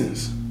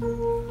blessings,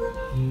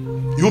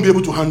 you won't be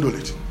able to handle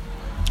it.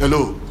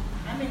 Hello.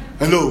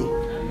 Hello.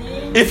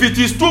 If it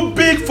is too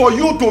big for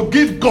you to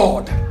give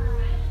God,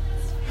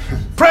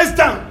 press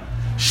down,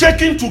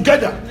 shaking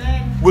together,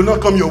 will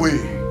not come your way.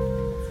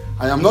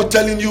 I am not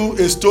telling you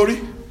a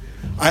story.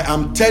 I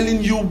am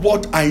telling you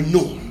what I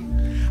know.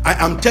 I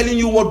am telling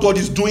you what God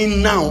is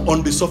doing now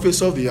on the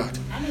surface of the earth.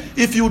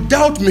 If you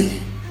doubt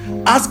me,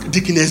 ask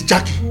Deaconess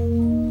Jackie.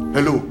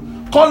 Hello.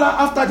 Call her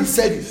after the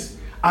service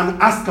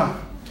and ask her,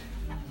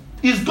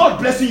 is God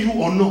blessing you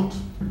or not?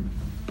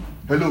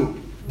 Hello.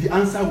 The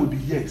answer will be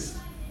yes.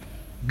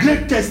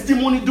 Great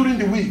testimony during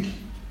the week.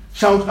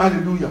 Shout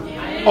hallelujah.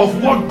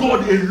 Of what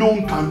God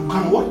alone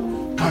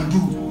can do.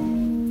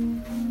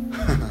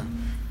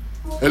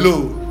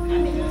 Hello.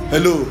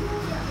 Hello.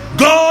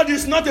 God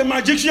is not a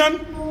magician.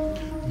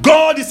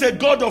 God is a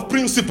God of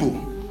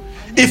principle.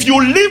 If you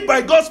live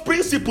by God's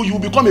principle, you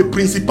become a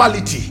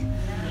principality.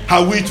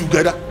 Are we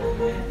together?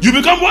 You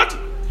become what?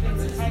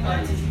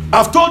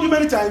 I've told you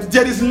many times,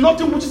 there is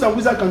nothing witches and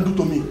wizards can do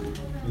to me.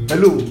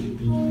 Hello.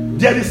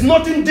 There is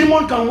nothing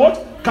demon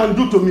can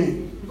do to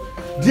me.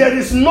 There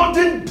is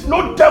nothing,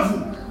 no devil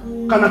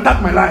can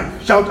attack my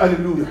life. Shout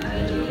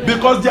hallelujah.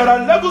 Because there are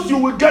levels you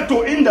will get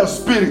to in the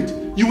spirit.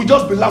 You will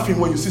just be laughing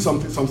when you see some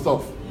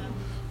stuff.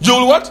 You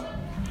will what?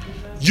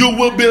 You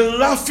will be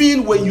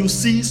laughing when you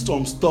see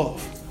some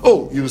stuff.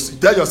 Oh, you see,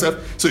 tell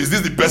yourself, so is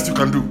this the best you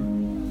can do?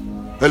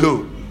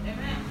 Hello.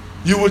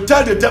 You will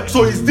tell the devil,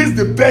 so is this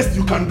the best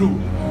you can do?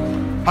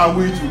 Are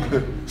we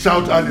to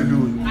shout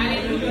hallelujah?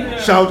 Hallelujah.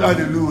 Shout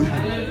hallelujah.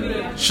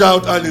 Hallelujah.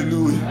 Shout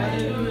hallelujah.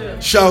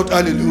 Hallelujah. Shout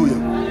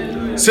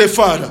hallelujah. Say,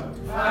 Father,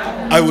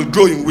 I will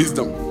grow in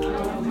wisdom.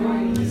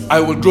 I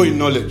will grow in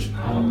knowledge.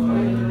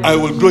 I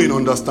will grow in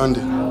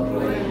understanding.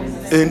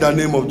 In the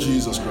name of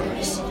Jesus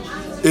Christ.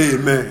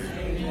 Amen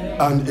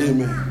and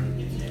amen.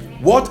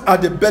 What are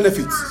the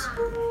benefits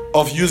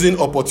of using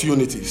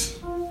opportunities?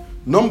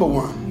 Number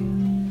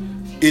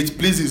one, it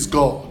pleases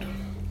God.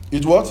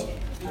 It what?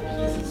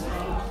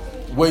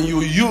 When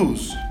you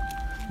use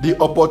the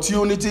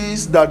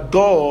opportunities that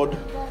God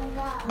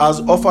has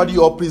offered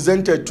you or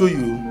presented to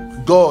you,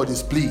 God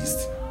is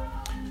pleased.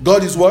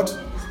 God is what?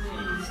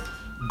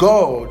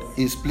 God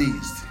is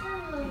pleased.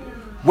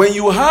 When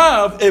you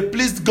have a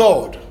pleased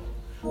God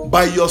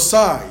by your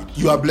side,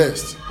 you are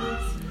blessed.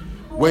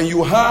 When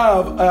you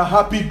have a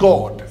happy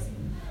God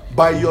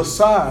by your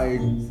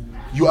side,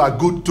 you are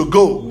good to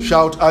go.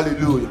 Shout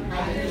hallelujah.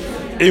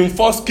 In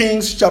 1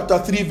 Kings chapter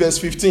 3 verse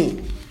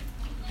 15.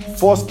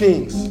 1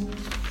 Kings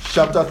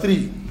chapter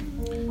 3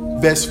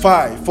 verse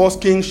 5. 1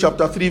 Kings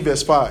chapter 3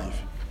 verse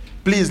 5.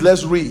 Please,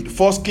 let's read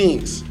 1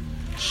 Kings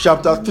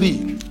chapter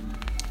 3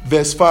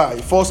 verse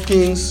 5. 1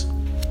 Kings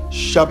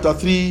chapter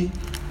 3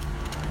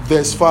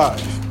 verse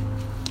 5.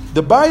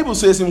 The Bible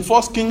says in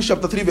 1 Kings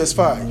chapter 3 verse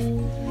 5,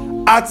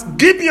 at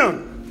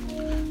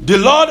Gibeon, the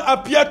Lord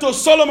appeared to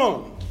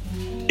Solomon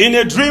in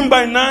a dream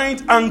by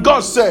night, and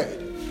God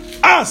said,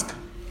 ask,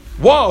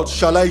 what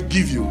shall I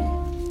give you?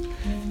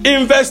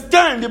 In verse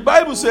 10, the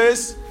Bible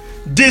says,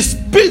 the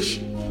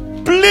speech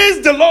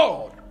pleased the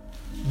Lord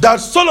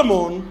that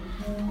Solomon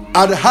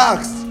had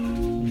asked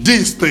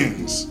these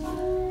things.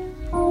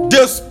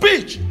 The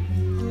speech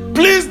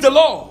pleased the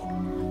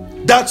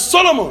Lord that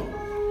Solomon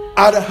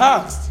had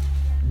asked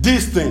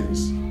these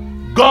things.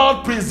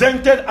 God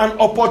presented an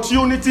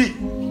opportunity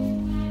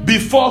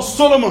before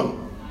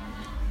Solomon,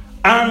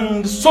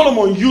 and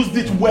Solomon used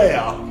it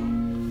well.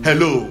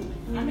 Hello.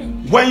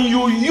 Amen. When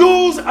you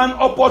use an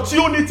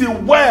opportunity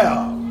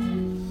well,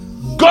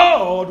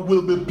 God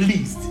will be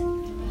pleased.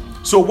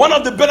 So one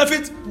of the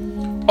benefits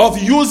of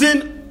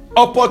using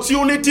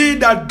opportunity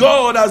that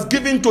God has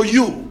given to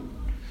you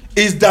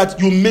is that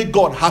you make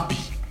God happy.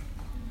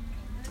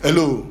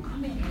 Hello.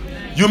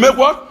 Amen. You make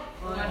what?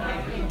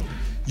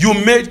 You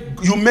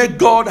make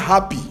God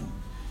happy.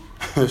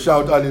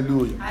 Shout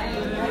hallelujah.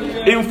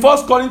 Hallelujah. In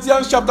 1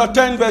 Corinthians chapter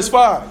 10 verse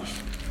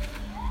 5,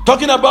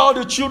 talking about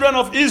the children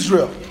of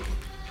Israel,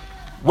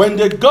 when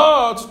they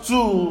got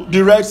to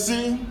the Red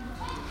Sea,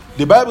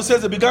 the Bible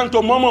says they began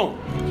to murmur.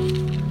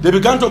 They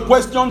began to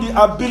question the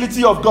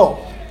ability of God.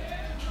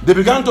 They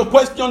began to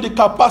question the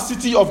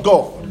capacity of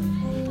God.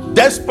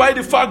 Despite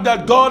the fact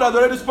that God had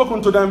already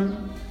spoken to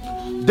them,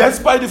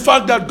 despite the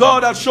fact that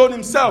God had shown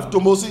himself to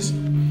Moses,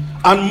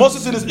 and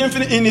Moses in his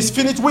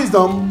infinite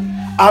wisdom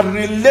had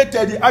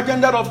related the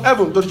agenda of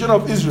heaven to the children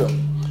of Israel.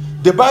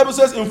 The Bible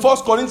says in 1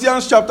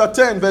 Corinthians chapter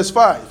 10 verse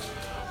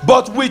 5,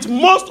 but with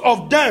most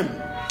of them,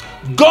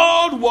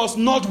 God was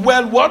not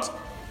well what?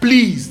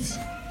 Pleased.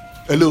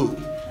 Hello.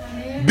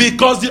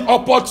 Because the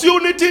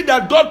opportunity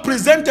that God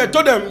presented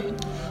to them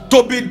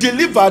to be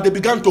delivered, they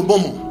began to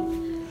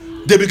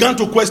murmur. They began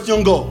to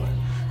question God.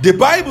 The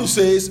Bible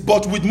says,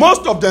 but with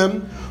most of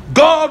them,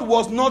 God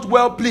was not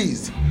well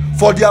pleased,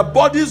 for their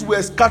bodies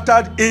were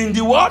scattered in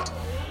the what?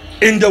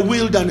 In the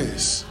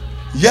wilderness.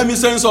 Hear me,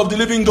 saints of the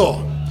living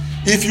God.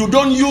 If you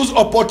don't use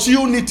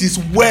opportunities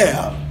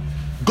well,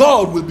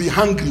 God will be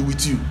angry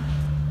with you.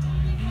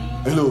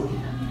 Hello.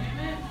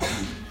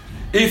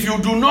 If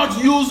you do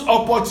not use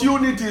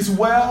opportunities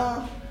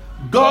well,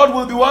 God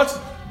will be what?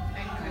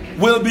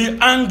 Will be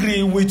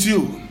angry with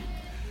you.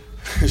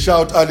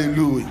 Shout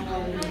hallelujah.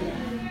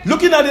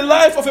 Looking at the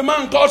life of a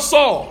man called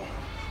Saul.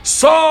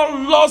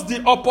 Saul lost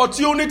the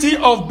opportunity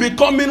of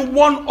becoming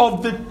one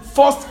of the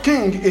first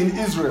king in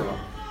Israel.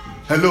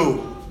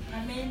 Hello.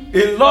 Amen.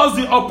 He lost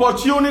the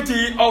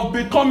opportunity of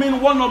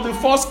becoming one of the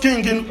first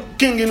king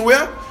in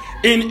where?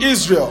 In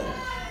Israel.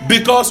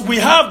 Because we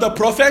have the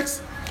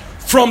prophets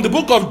from the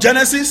book of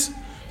Genesis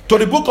to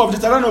the book of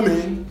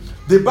Deuteronomy.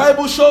 The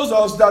Bible shows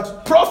us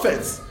that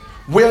prophets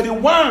were the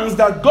ones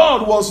that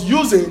God was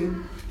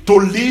using to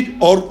lead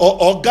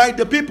or guide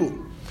the people.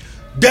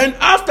 Then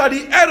after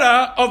the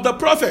era of the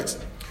prophets,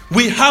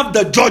 we have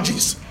the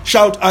judges.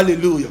 Shout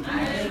hallelujah.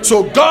 Hallelujah.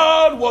 So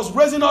God was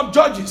raising up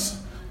judges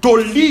to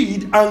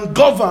lead and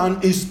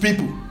govern his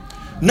people.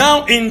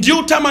 Now in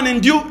due time and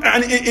in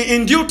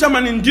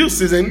due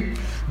season,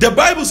 the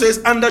Bible says,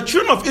 and the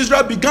children of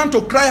Israel began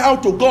to cry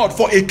out to God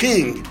for a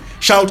king.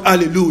 Shout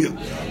hallelujah.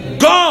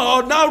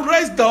 God now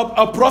raised up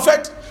a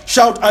prophet.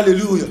 Shout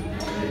hallelujah.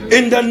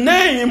 In the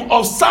name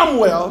of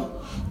Samuel,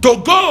 to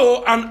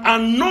go and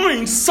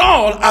anoint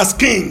Saul as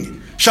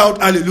king. Shout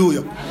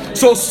hallelujah.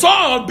 So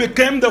Saul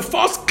became the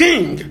first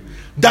king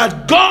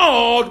that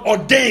God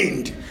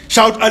ordained.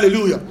 Shout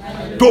hallelujah.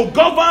 To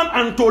govern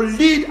and to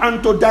lead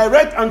and to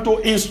direct and to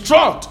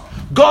instruct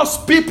God's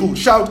people.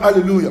 Shout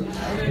hallelujah.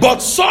 But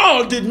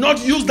Saul did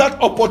not use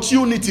that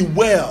opportunity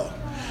well.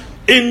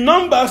 In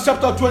Numbers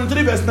chapter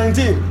 23 verse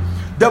 19,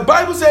 the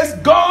Bible says,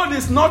 God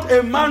is not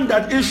a man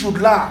that he should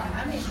lie,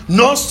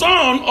 nor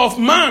son of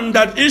man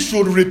that he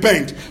should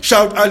repent.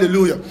 Shout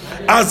hallelujah.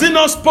 Has he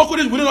not spoken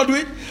it, will he not do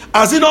it?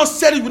 Has he not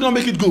said it, will not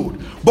make it good?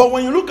 But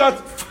when you look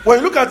at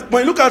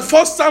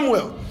 1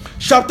 Samuel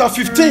chapter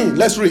 15,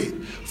 let's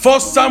read. 1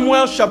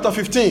 Samuel chapter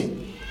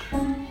 15.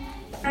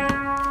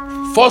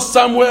 1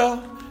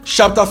 Samuel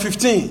chapter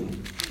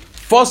 15.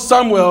 1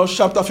 Samuel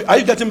chapter 15. Are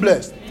you getting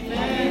blessed?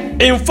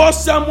 Amen. In 1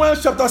 Samuel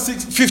chapter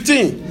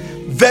 15,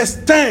 verse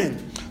 10.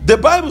 The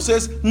Bible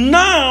says,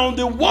 now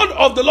the word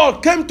of the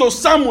Lord came to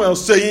Samuel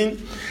saying,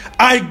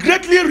 I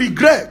greatly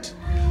regret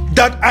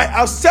that I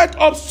have set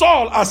up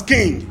Saul as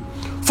king,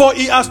 for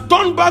he has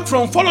turned back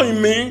from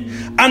following me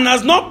and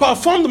has not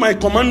performed my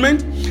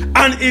commandment,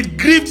 and it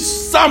grieved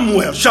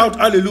Samuel. Shout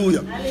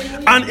hallelujah.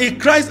 Hallelujah. And he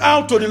cries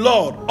out to the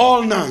Lord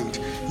all night.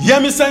 Hear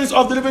me, saints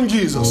of the living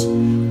Jesus.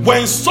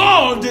 When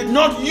Saul did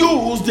not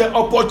use the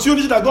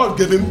opportunity that God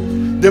gave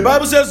him, the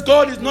Bible says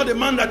God is not a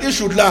man that he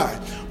should lie.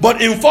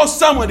 But in 1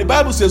 Samuel, the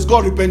Bible says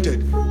God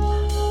repented.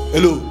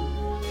 Hello.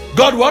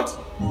 God what?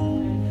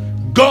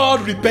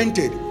 God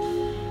repented.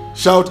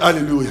 Shout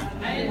hallelujah.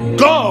 Hallelujah.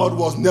 God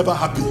was never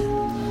happy.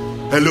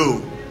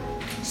 Hello.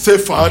 Say,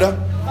 Father,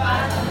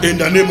 in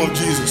the name of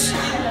Jesus,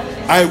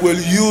 I will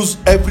use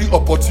every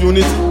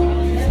opportunity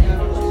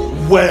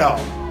well.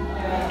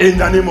 In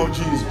the name of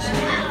Jesus.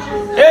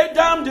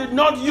 Adam did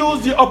not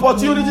use the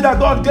opportunity that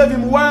God gave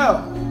him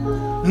well.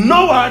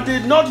 Noah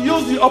did not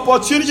use the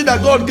opportunity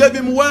that God gave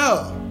him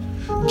well.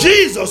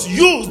 Jesus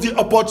used the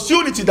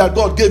opportunity that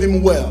God gave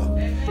him well.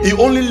 He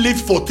only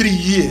lived for 3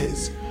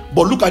 years.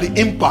 But look at the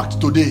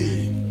impact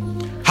today.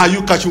 Are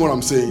you catching what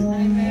I'm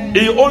saying?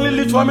 He only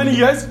lived for how many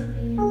years?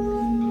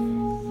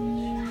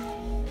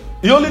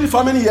 He only lived for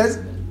how many years?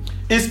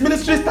 His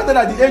ministry started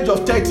at the age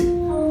of 30.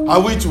 Are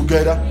we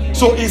together?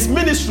 So his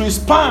ministry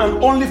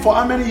spanned only for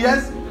how many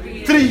years?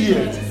 3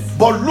 years.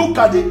 But look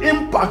at the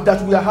impact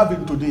that we are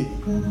having today.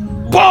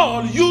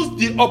 Paul used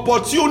the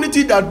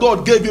opportunity that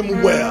God gave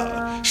him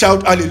well.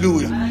 Shout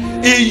hallelujah.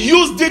 He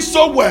used it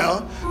so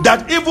well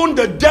that even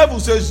the devil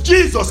says,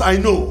 Jesus, I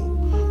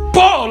know.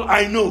 Paul,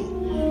 I know.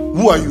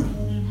 Who are you?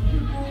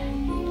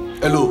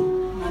 Hello.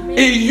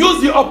 He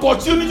used the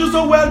opportunity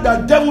so well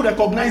that the devil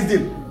recognized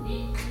him.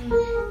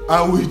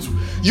 Are we too?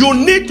 You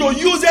need to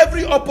use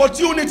every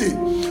opportunity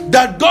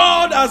that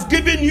God has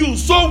given you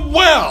so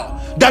well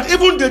that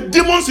even the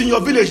demons in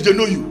your village, they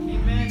know you.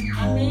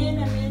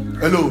 Amen.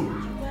 Hello.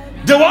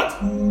 They what?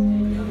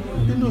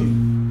 They know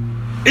you.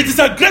 It is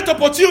a great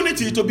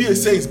opportunity to be a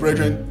saint,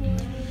 brethren.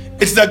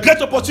 It is a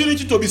great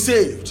opportunity to be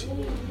saved.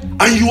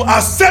 And you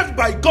are saved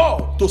by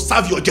God to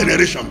serve your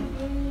generation.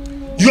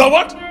 You are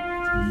what?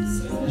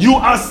 You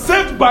are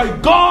saved by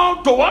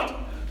God to what?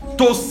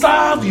 To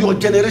serve your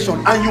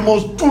generation. And you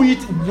must do it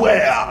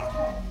well.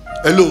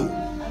 Hello.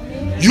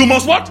 You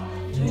must what?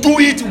 Do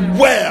it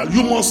well.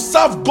 You must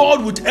serve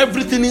God with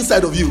everything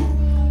inside of you.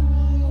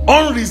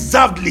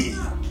 Unreservedly.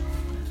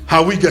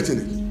 Are we getting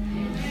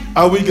it?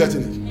 Are we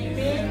getting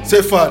it?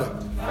 Say, Father,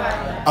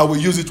 I will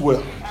use it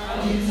well.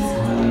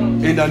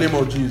 In the name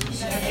of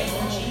Jesus.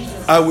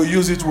 I will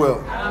use it well.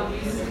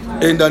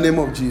 In the name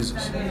of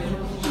Jesus.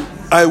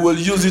 I will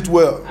use it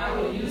well.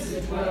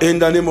 In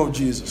the name of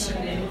Jesus.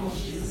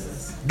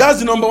 That's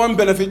the number one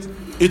benefit.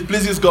 It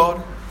pleases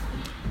God.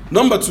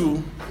 Number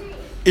two,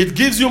 it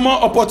gives you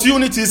more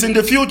opportunities in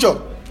the future.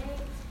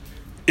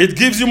 It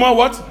gives you more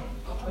what?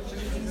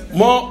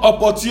 More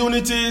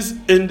opportunities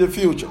in the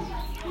future.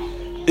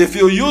 If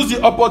you use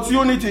the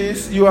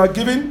opportunities you are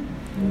given,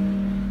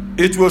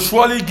 it will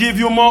surely give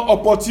you more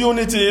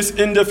opportunities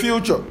in the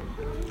future.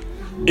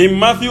 In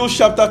Matthew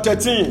chapter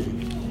 13,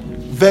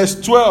 verse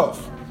 12,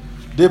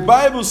 the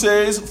Bible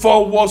says,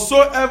 "For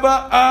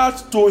whatsoever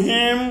asked to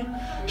him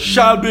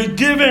shall be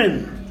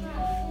given,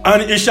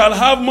 and he shall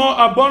have more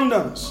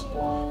abundance.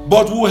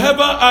 But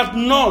whoever hath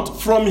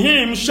not, from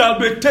him shall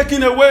be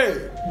taken away,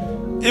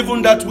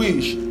 even that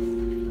which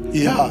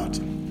he had."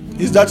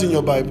 Is that in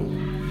your Bible?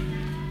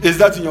 Is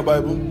that in your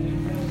Bible?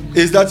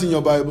 Is that in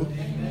your Bible?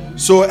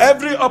 So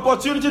every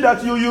opportunity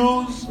that you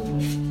use,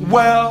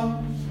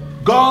 well,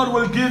 God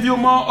will give you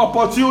more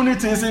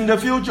opportunities in the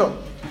future.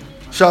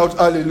 Shout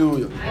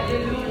hallelujah.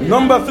 Hallelujah.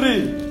 Number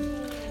three,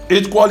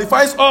 it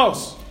qualifies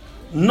us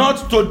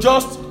not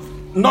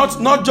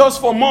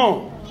just for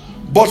more,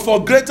 but for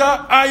greater,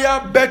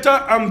 higher,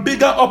 better, and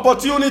bigger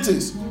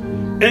opportunities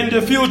in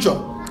the future.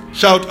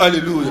 Shout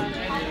hallelujah.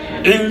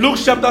 In Luke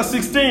chapter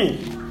 16,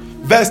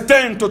 verse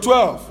 10 to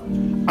 12,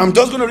 I'm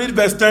just going to read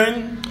verse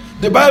 10.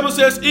 The Bible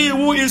says, "He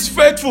who is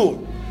faithful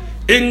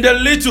in the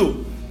little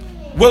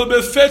will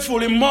be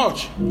faithful in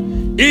much.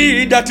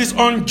 He that is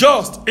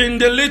unjust in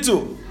the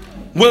little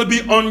will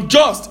be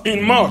unjust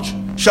in much."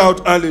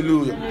 Shout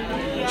hallelujah.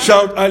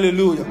 Shout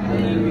hallelujah.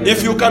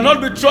 If you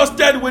cannot be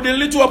trusted with a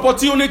little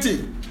opportunity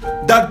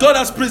that God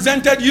has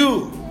presented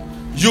you,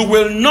 you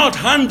will not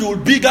handle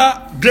bigger,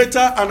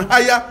 greater, and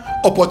higher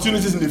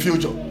opportunities in the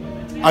future.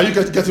 Are you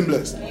getting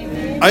blessed?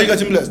 Are you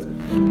getting blessed?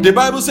 The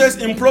Bible says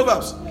in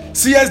Proverbs,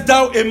 "Seest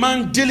thou a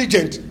man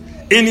diligent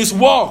in his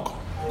work,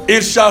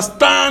 it shall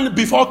stand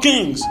before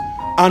kings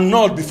and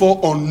not before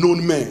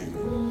unknown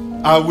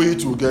men." Are we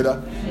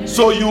together?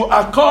 So you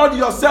accord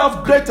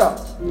yourself greater,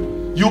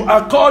 you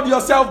accord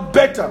yourself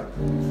better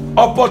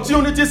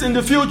opportunities in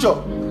the future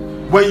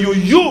when you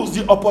use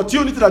the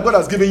opportunity that God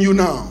has given you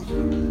now.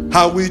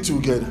 Are we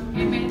together?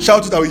 Amen.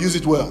 Shout it, I will use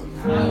it well.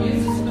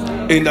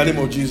 In the name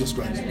of Jesus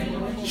Christ.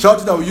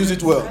 Shout it, I will use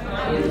it well.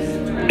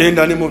 In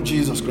the name of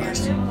Jesus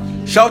Christ.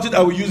 Shout it,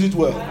 I will use it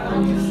well.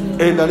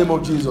 In the name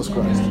of Jesus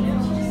Christ.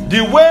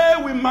 The way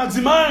we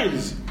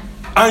maximize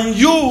and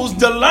use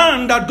the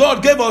land that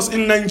God gave us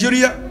in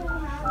Nigeria,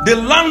 the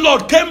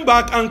landlord came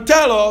back and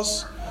tell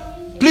us,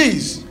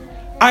 "Please,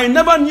 I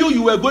never knew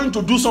you were going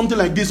to do something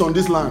like this on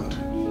this land.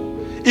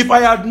 If I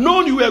had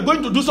known you were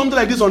going to do something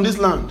like this on this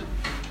land,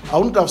 I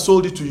wouldn't have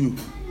sold it to you."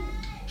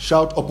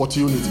 Shout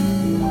opportunity.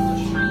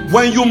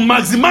 When you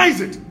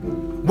maximize it,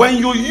 when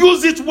you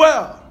use it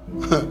well,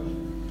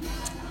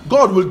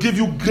 God will give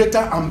you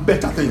greater and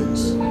better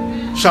things.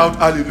 Shout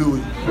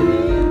hallelujah.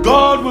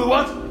 God will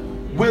what?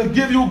 Will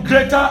give you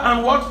greater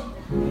and what?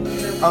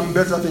 And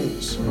better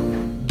things.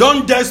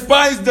 Don't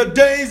despise the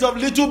days of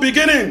little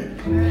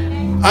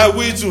beginning. Are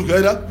we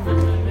together?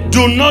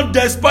 Do not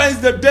despise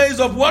the days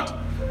of what?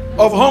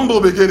 Of humble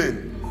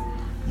beginning.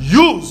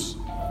 Use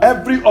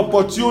every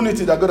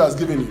opportunity that God has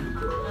given you.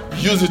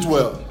 Use it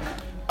well.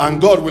 And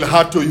God will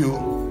add to you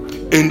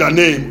in the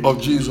name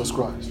of Jesus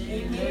Christ.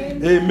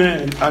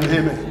 Amen and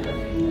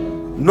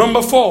amen.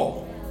 Number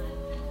 4.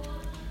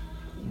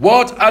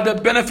 What are the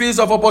benefits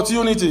of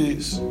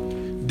opportunities?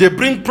 They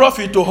bring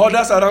profit to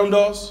others around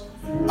us,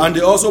 and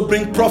they also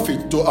bring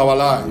profit to our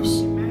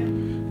lives.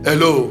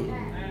 Hello.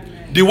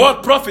 The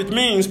word profit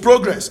means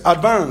progress,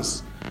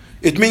 advance.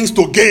 It means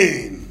to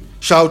gain.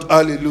 Shout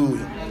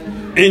hallelujah.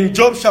 In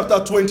Job chapter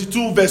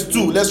 22 verse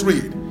 2, let's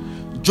read.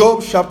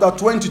 Job chapter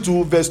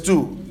 22 verse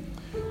 2.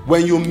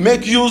 When you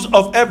make use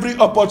of every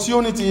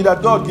opportunity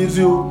that God gives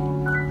you,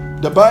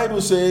 the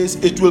Bible says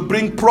it will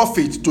bring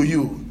profit to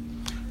you.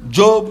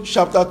 Job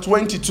chapter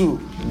 22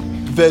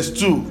 verse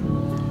 2.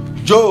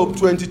 Job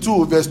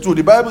 22 verse 2.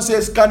 The Bible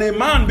says, "Can a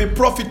man be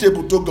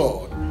profitable to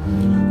God?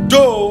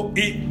 Though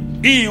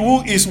he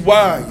who is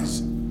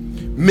wise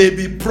may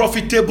be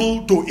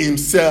profitable to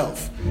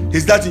himself."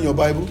 Is that in your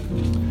Bible?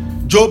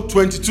 Job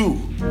 22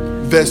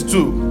 verse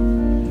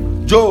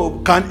 2.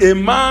 Job, can a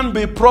man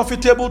be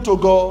profitable to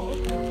God?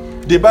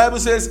 The Bible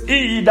says,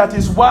 "He that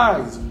is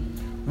wise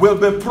will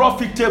be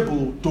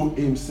profitable to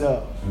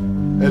himself."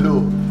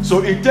 Hello. So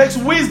it takes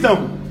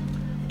wisdom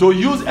to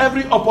use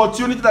every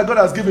opportunity that God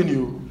has given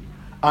you.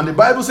 And the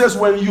Bible says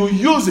when you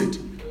use it,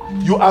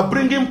 you are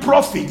bringing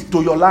profit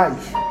to your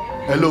life.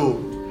 Hello.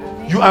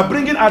 You are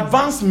bringing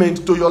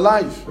advancement to your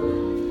life.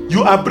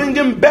 You are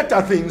bringing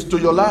better things to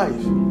your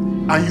life.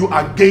 And you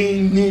are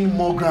gaining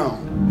more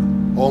ground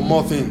or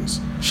more things.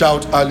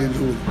 Shout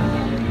hallelujah.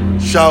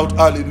 Shout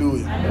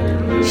hallelujah.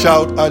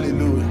 Shout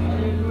hallelujah.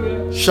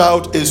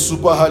 Shout a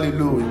super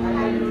hallelujah.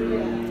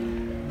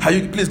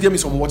 Please give me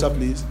some water,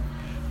 please.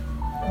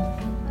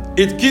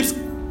 It keeps.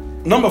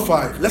 Number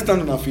 5. Let's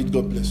stand on our feet.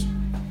 God bless you.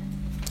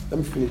 Let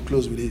me finish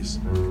close with this.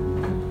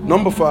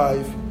 Number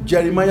 5.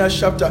 Jeremiah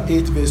chapter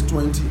 8 verse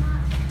 20.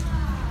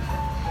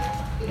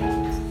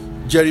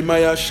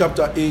 Jeremiah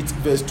chapter 8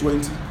 verse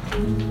 20.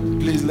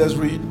 Please, let's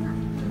read.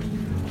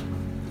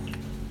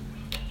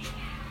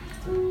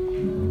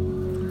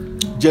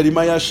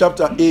 Jeremiah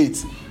chapter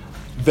 8,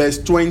 verse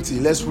 20.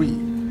 Let's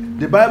read.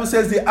 The Bible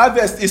says the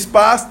harvest is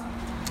past,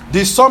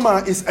 the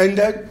summer is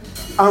ended,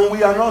 and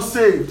we are not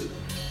saved.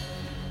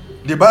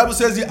 The Bible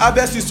says the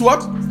harvest is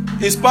what?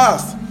 Is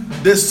past.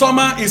 The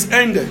summer is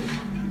ended,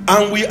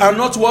 and we are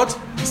not what?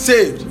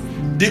 Saved.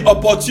 The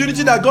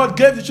opportunity that God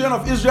gave the children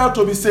of Israel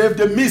to be saved,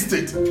 they missed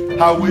it.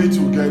 Are we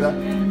together?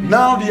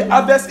 Now the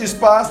harvest is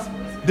past,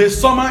 the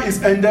summer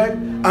is ended,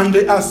 and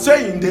they are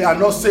saying they are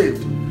not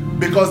saved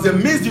because they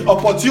missed the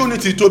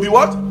opportunity to be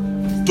what?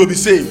 To be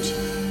saved.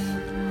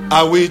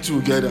 Are we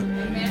together?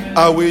 Amen.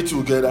 Are we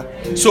together?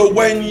 So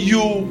when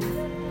you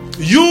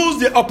use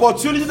the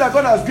opportunity that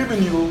God has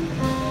given you,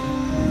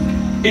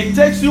 it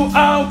takes you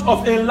out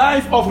of a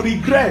life of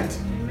regret.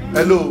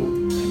 Hello.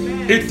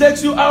 It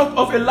takes you out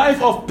of a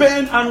life of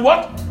pain and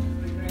what?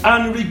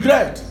 And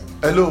regret.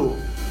 Hello.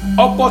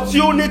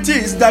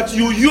 Opportunities that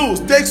you use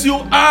takes you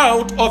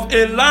out of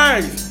a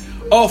life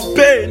of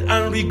pain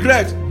and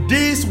regret.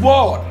 This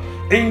word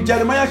in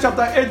Jeremiah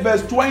chapter 8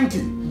 verse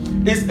 20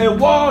 is a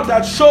word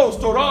that shows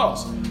to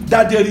us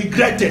that they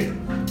regretted.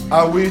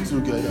 Are we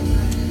together?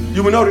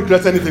 You will not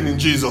regret anything in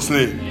Jesus'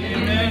 name.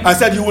 Amen. I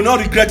said you will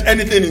not regret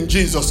anything in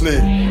Jesus'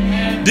 name.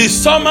 Amen. The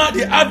summer,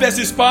 the harvest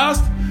is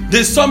past,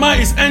 the summer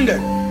is ended,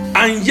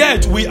 and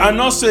yet we are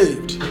not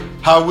saved.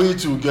 Are we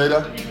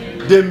together?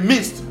 They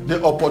missed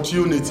the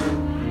opportunity,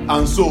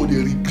 and so they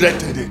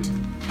regretted it.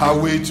 Are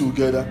we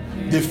together?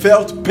 They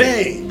felt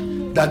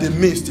pain that they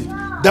missed it.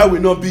 That will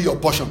not be your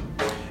portion.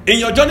 In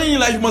your journey in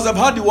life, you must have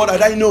heard the word,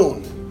 had I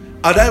known.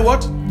 Had I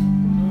what?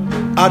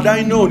 Had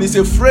I known. It's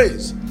a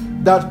phrase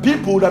that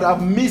people that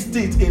have missed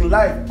it in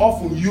life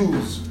often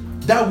use.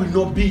 That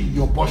will not be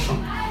your portion.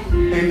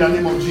 In the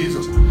name of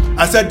Jesus.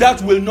 I said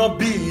that will not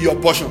be your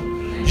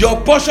portion. Your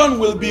portion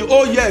will be,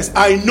 oh yes,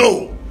 I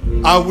know.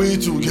 Are we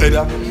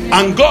together?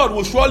 And God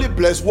will surely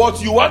bless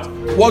what you what?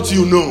 What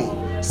you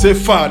know. Say,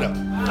 Father,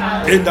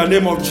 in the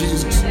name of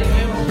Jesus,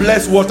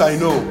 bless what I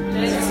know.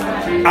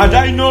 And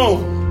I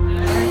know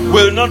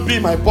will not be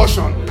my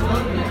portion.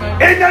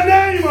 In the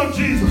name of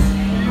Jesus.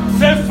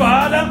 Say,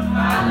 Father,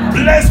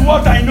 bless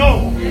what I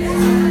know.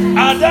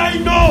 And I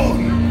know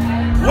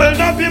will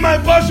not be my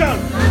portion.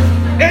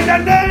 In the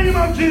name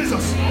of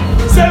Jesus.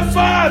 Say,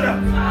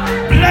 Father,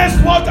 bless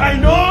what I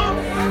know.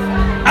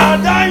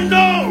 And I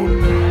know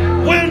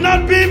will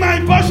not be my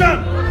portion.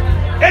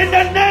 In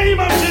the name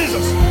of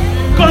Jesus.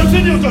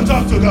 Continue to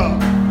talk to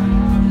God.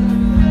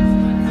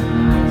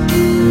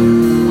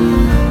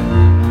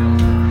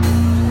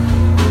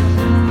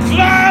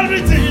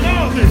 Clarity in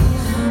all things.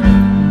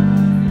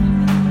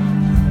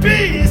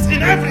 Peace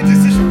in every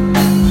decision.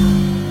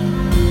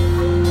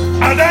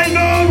 And I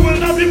know will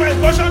not be my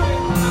portion.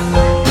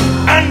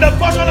 And the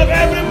portion of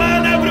every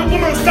man, every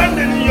woman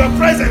standing in your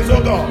presence,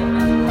 oh God.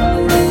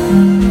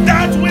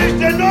 That which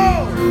they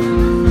know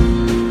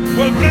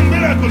will bring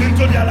miracle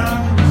into their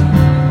lives.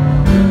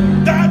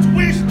 That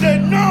which they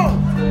know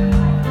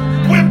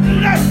will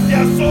bless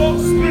their soul,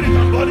 spirit,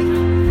 and body.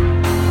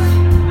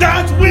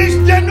 That which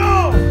they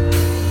know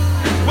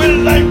will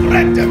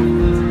liberate them.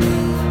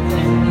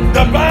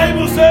 The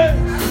Bible says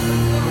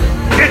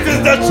it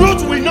is the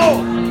truth we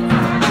know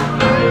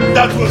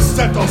that will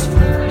set us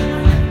free.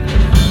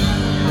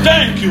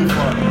 Thank you,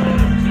 Father.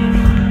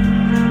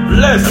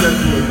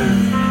 Blessed be your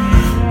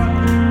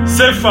name.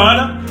 Say,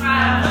 Father,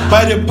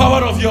 by the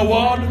power of your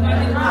word,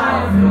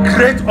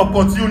 create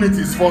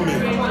opportunities for me.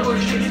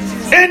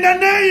 In the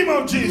name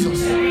of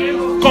Jesus,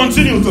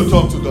 continue to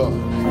talk to God.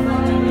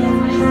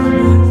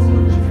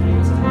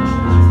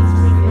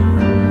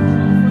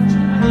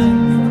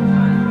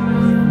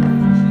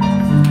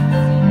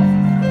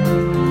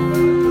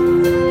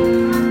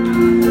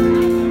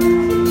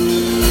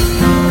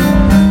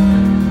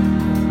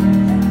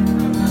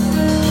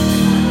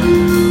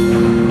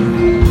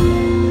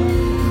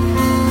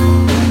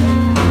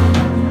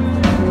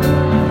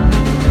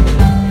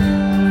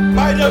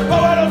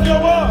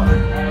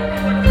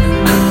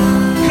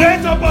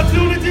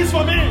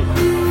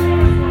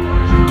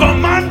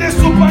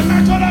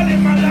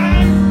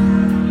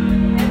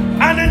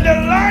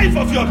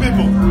 Of your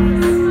people,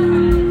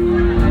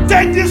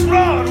 take this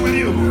rod with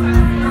you,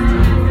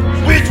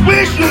 with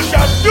which you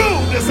shall do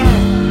the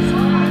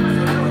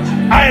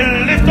same. I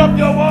lift up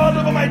your word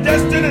over my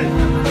destiny.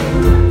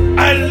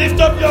 I lift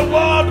up your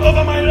word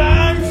over my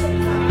life.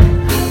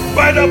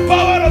 By the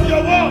power of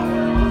your word,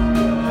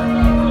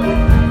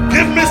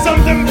 give me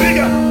something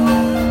bigger,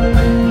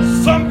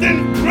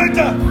 something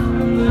greater.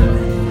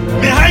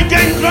 May I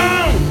gain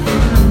ground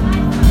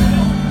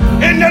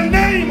in the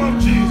name of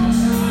Jesus.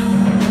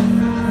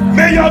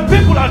 May your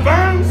people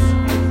advance.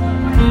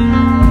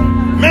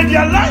 May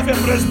their life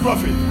embrace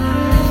profit.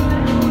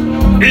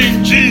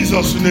 In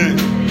Jesus' name.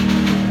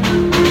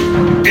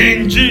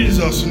 In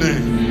Jesus'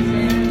 name.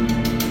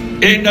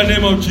 In the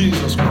name of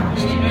Jesus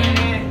Christ.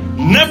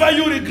 Never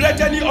you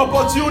regret any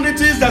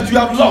opportunities that you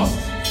have lost.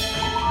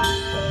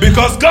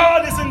 Because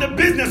God is in the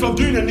business of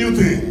doing a new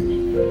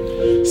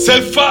thing.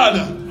 Say,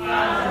 Father,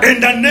 In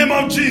the name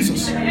of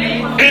Jesus.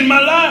 In my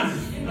life.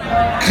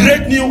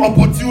 Create new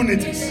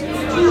opportunities.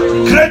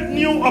 Create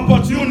new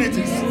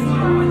opportunities.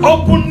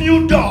 Open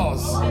new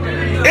doors.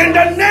 In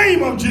the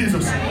name of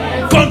Jesus.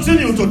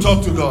 Continue to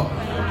talk to God.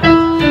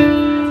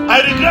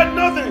 I regret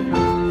nothing.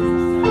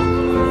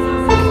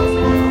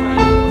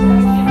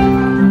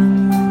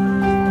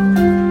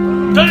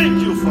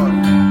 Thank you,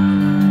 Father.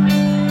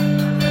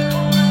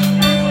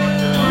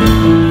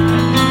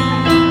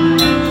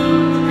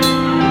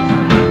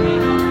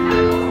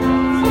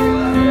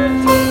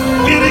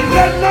 We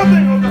regret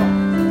nothing, oh God.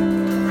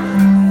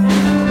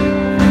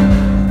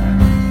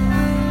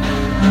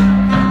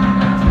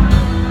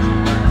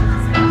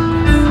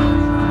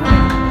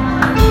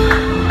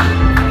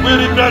 We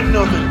regret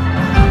nothing.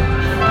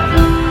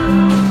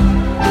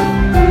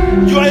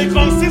 You are a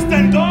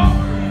consistent God.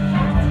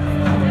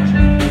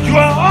 You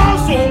are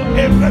also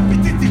a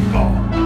repetitive